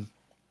 All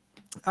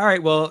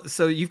right. Well,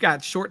 so you've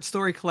got short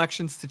story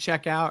collections to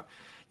check out.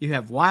 You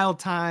have Wild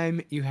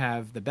Time. You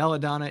have the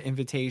Belladonna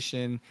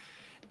invitation.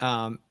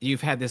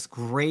 You've had this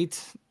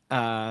great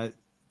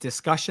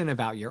discussion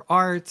about your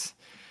art.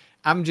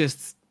 I'm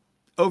just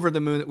over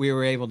the moon that we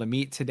were able to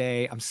meet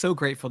today. I'm so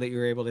grateful that you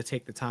were able to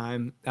take the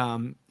time.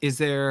 Is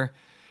there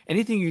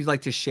anything you'd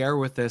like to share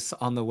with us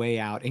on the way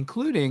out,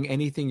 including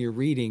anything you're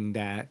reading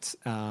that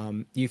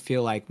you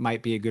feel like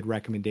might be a good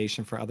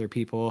recommendation for other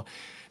people?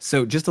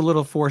 So just a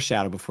little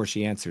foreshadow before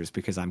she answers,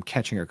 because I'm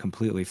catching her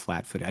completely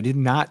flat-footed. I did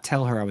not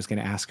tell her I was going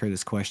to ask her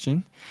this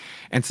question.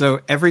 And so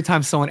every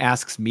time someone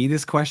asks me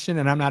this question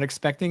and I'm not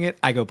expecting it,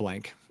 I go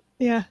blank.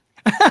 Yeah.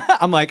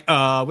 I'm like,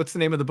 what's the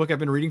name of the book I've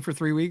been reading for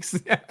 3 weeks?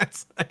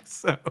 It's like,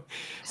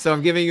 so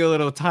I'm giving you a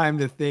little time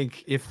to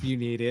think if you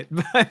need it,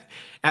 but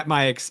at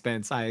my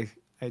expense, I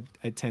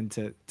tend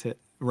to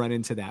run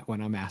into that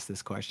when I'm asked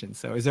this question.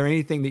 So is there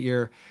anything that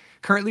you're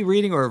currently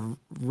reading or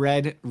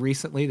read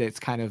recently that's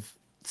kind of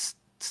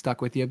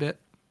stuck with you a bit?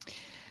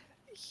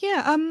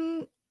 Yeah.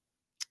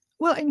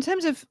 Well, in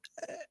terms of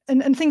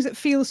and things that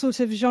feel sort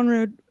of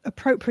genre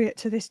appropriate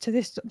to this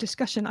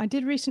discussion, I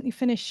did recently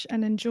finish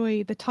and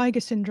enjoy The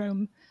Tiger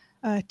Syndrome,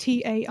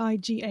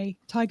 Taiga,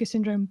 Tiger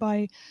Syndrome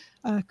by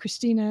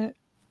Christina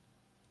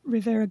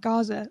Rivera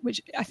Garza,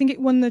 which I think it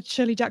won the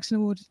Shirley Jackson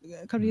Award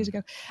a couple of years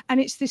ago.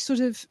 And it's this sort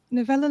of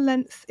novella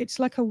length. It's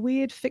like a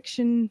weird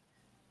fiction,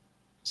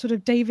 sort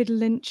of David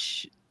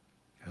Lynch,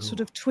 sort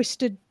of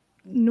twisted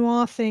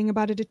noir thing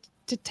about a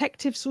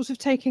detective sort of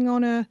taking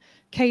on a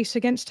case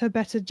against her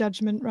better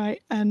judgment,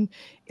 right? And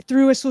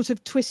through a sort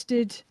of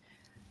twisted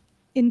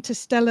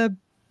interstellar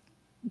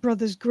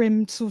Brothers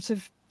Grimm sort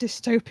of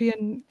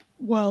dystopian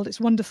world.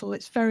 It's wonderful.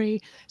 It's very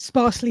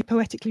sparsely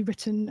poetically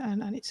written,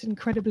 and it's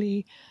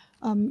incredibly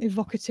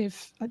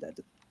evocative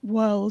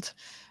world.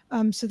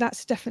 So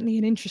that's definitely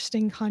an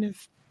interesting kind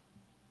of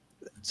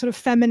sort of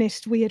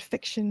feminist weird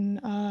fiction,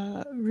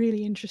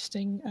 really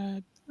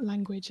interesting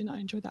language, and I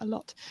enjoyed that a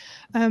lot.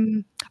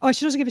 I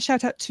should also give a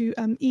shout out to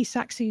E.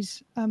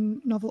 Saxe's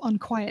novel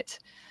Unquiet,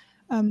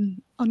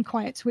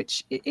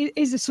 which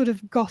is a sort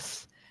of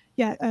goth,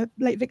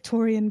 late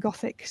Victorian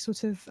Gothic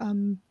sort of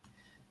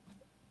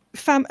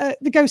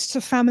the ghosts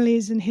of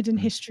families and hidden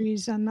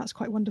histories, and that's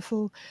quite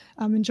wonderful.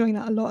 I'm enjoying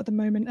that a lot at the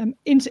moment.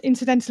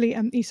 Incidentally,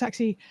 E.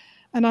 Saxe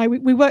and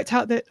we worked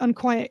out that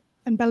Unquiet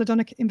and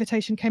Belladonna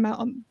Invitation came out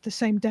on the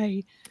same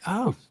day.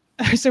 Oh.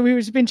 So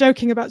we've been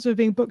joking about sort of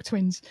being book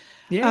twins.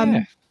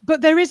 Yeah.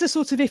 But there is a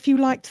sort of, if you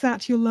liked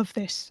that, you'll love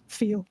this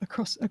feel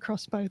across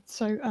both.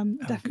 So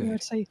definitely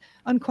I'd say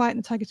Unquiet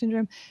and the Tiger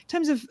Syndrome. In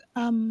terms of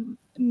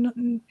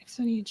it's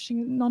only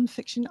interesting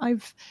non-fiction,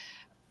 I've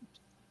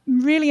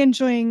really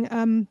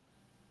enjoying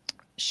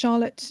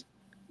Charlotte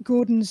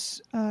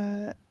Gordon's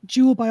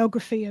dual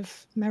biography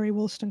of Mary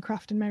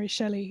Wollstonecraft and Mary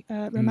Shelley,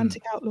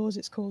 Romantic Outlaws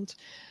it's called,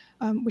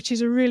 which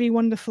is a really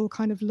wonderful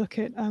kind of look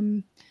at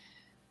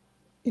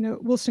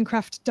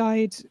Wollstonecraft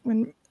died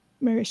when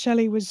Mary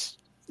Shelley was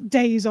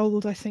days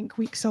old, I think,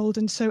 weeks old,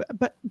 and so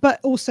but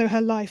also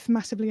her life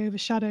massively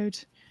overshadowed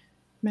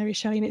Mary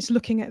Shelley, and it's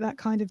looking at that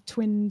kind of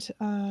twinned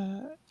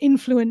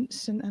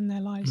influence and their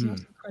lives. And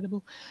that's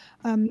incredible.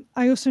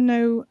 I also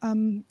know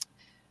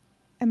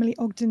Emily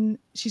Ogden,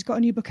 she's got a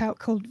new book out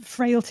called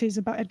Frailties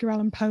about Edgar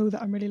Allan Poe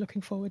that I'm really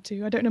looking forward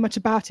to. I don't know much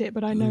about it,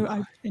 but I know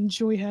I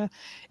enjoy her.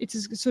 It's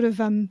a sort of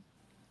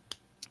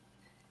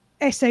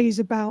essays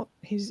about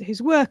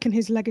his work and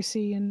his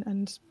legacy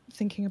and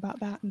thinking about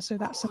that, and so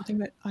that's something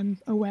that I'm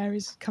aware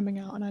is coming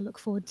out, and I look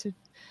forward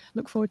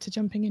to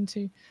jumping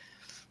into.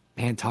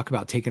 Man, talk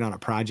about taking on a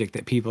project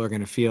that people are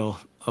going to feel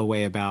a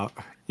way about.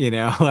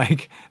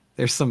 Like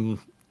there's some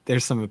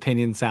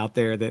opinions out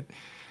there that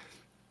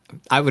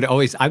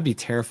I'd be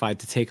terrified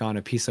to take on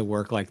a piece of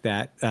work like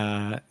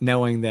that,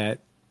 knowing that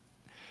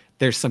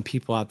there's some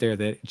people out there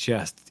that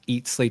just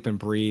eat, sleep, and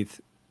breathe,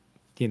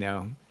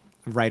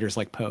 writers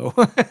like Poe.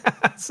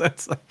 So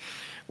it's like,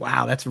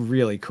 wow, that's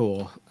really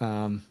cool.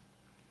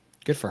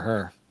 Good for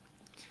her.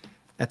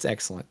 That's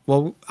excellent.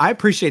 Well, I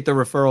appreciate the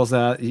referrals.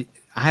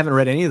 I haven't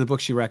read any of the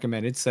books you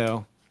recommended,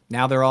 so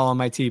now they're all on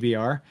my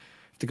TBR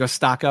to go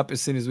stock up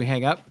as soon as we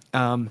hang up.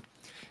 And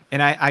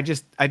I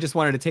just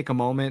wanted to take a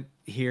moment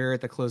here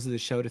at the close of the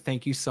show to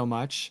thank you so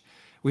much.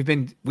 We've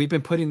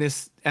been putting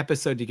this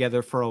episode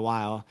together for a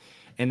while,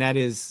 and that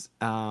is,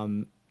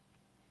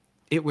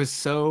 it was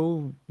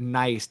so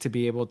nice to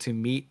be able to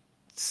meet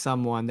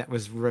someone that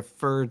was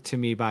referred to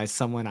me by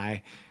someone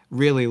I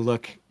really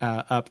look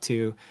up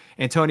to.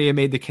 Antonia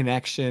made the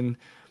connection.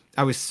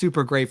 I was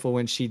super grateful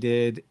when she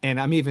did, and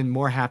I'm even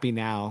more happy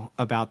now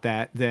about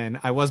that than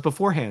I was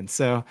beforehand.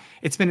 So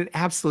it's been an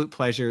absolute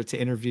pleasure to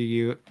interview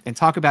you and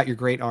talk about your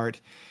great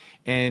art.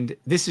 And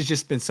this has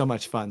just been so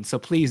much fun. So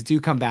please do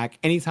come back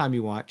anytime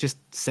you want. Just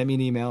send me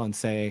an email and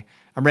say,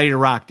 I'm ready to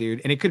rock,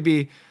 dude. And it could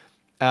be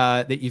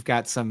that you've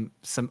got some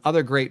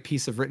other great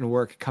piece of written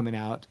work coming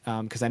out,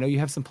 because I know you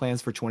have some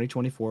plans for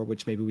 2024,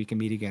 which maybe we can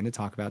meet again to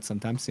talk about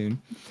sometime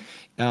soon.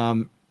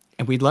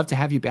 And we'd love to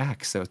have you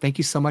back. So thank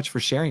you so much for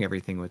sharing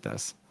everything with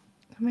us.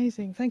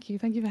 Amazing. Thank you.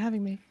 Thank you for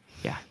having me.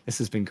 Yeah, this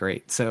has been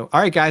great. So,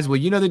 all right, guys. Well,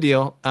 you know the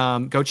deal.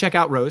 Go check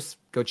out Rose.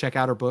 Go check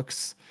out her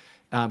books.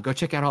 Go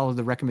check out all of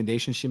the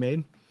recommendations she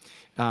made.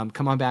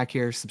 Come on back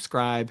here,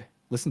 subscribe,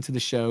 listen to the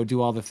show, do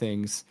all the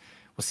things.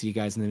 We'll see you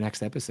guys in the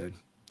next episode.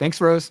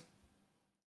 Thanks, Rose.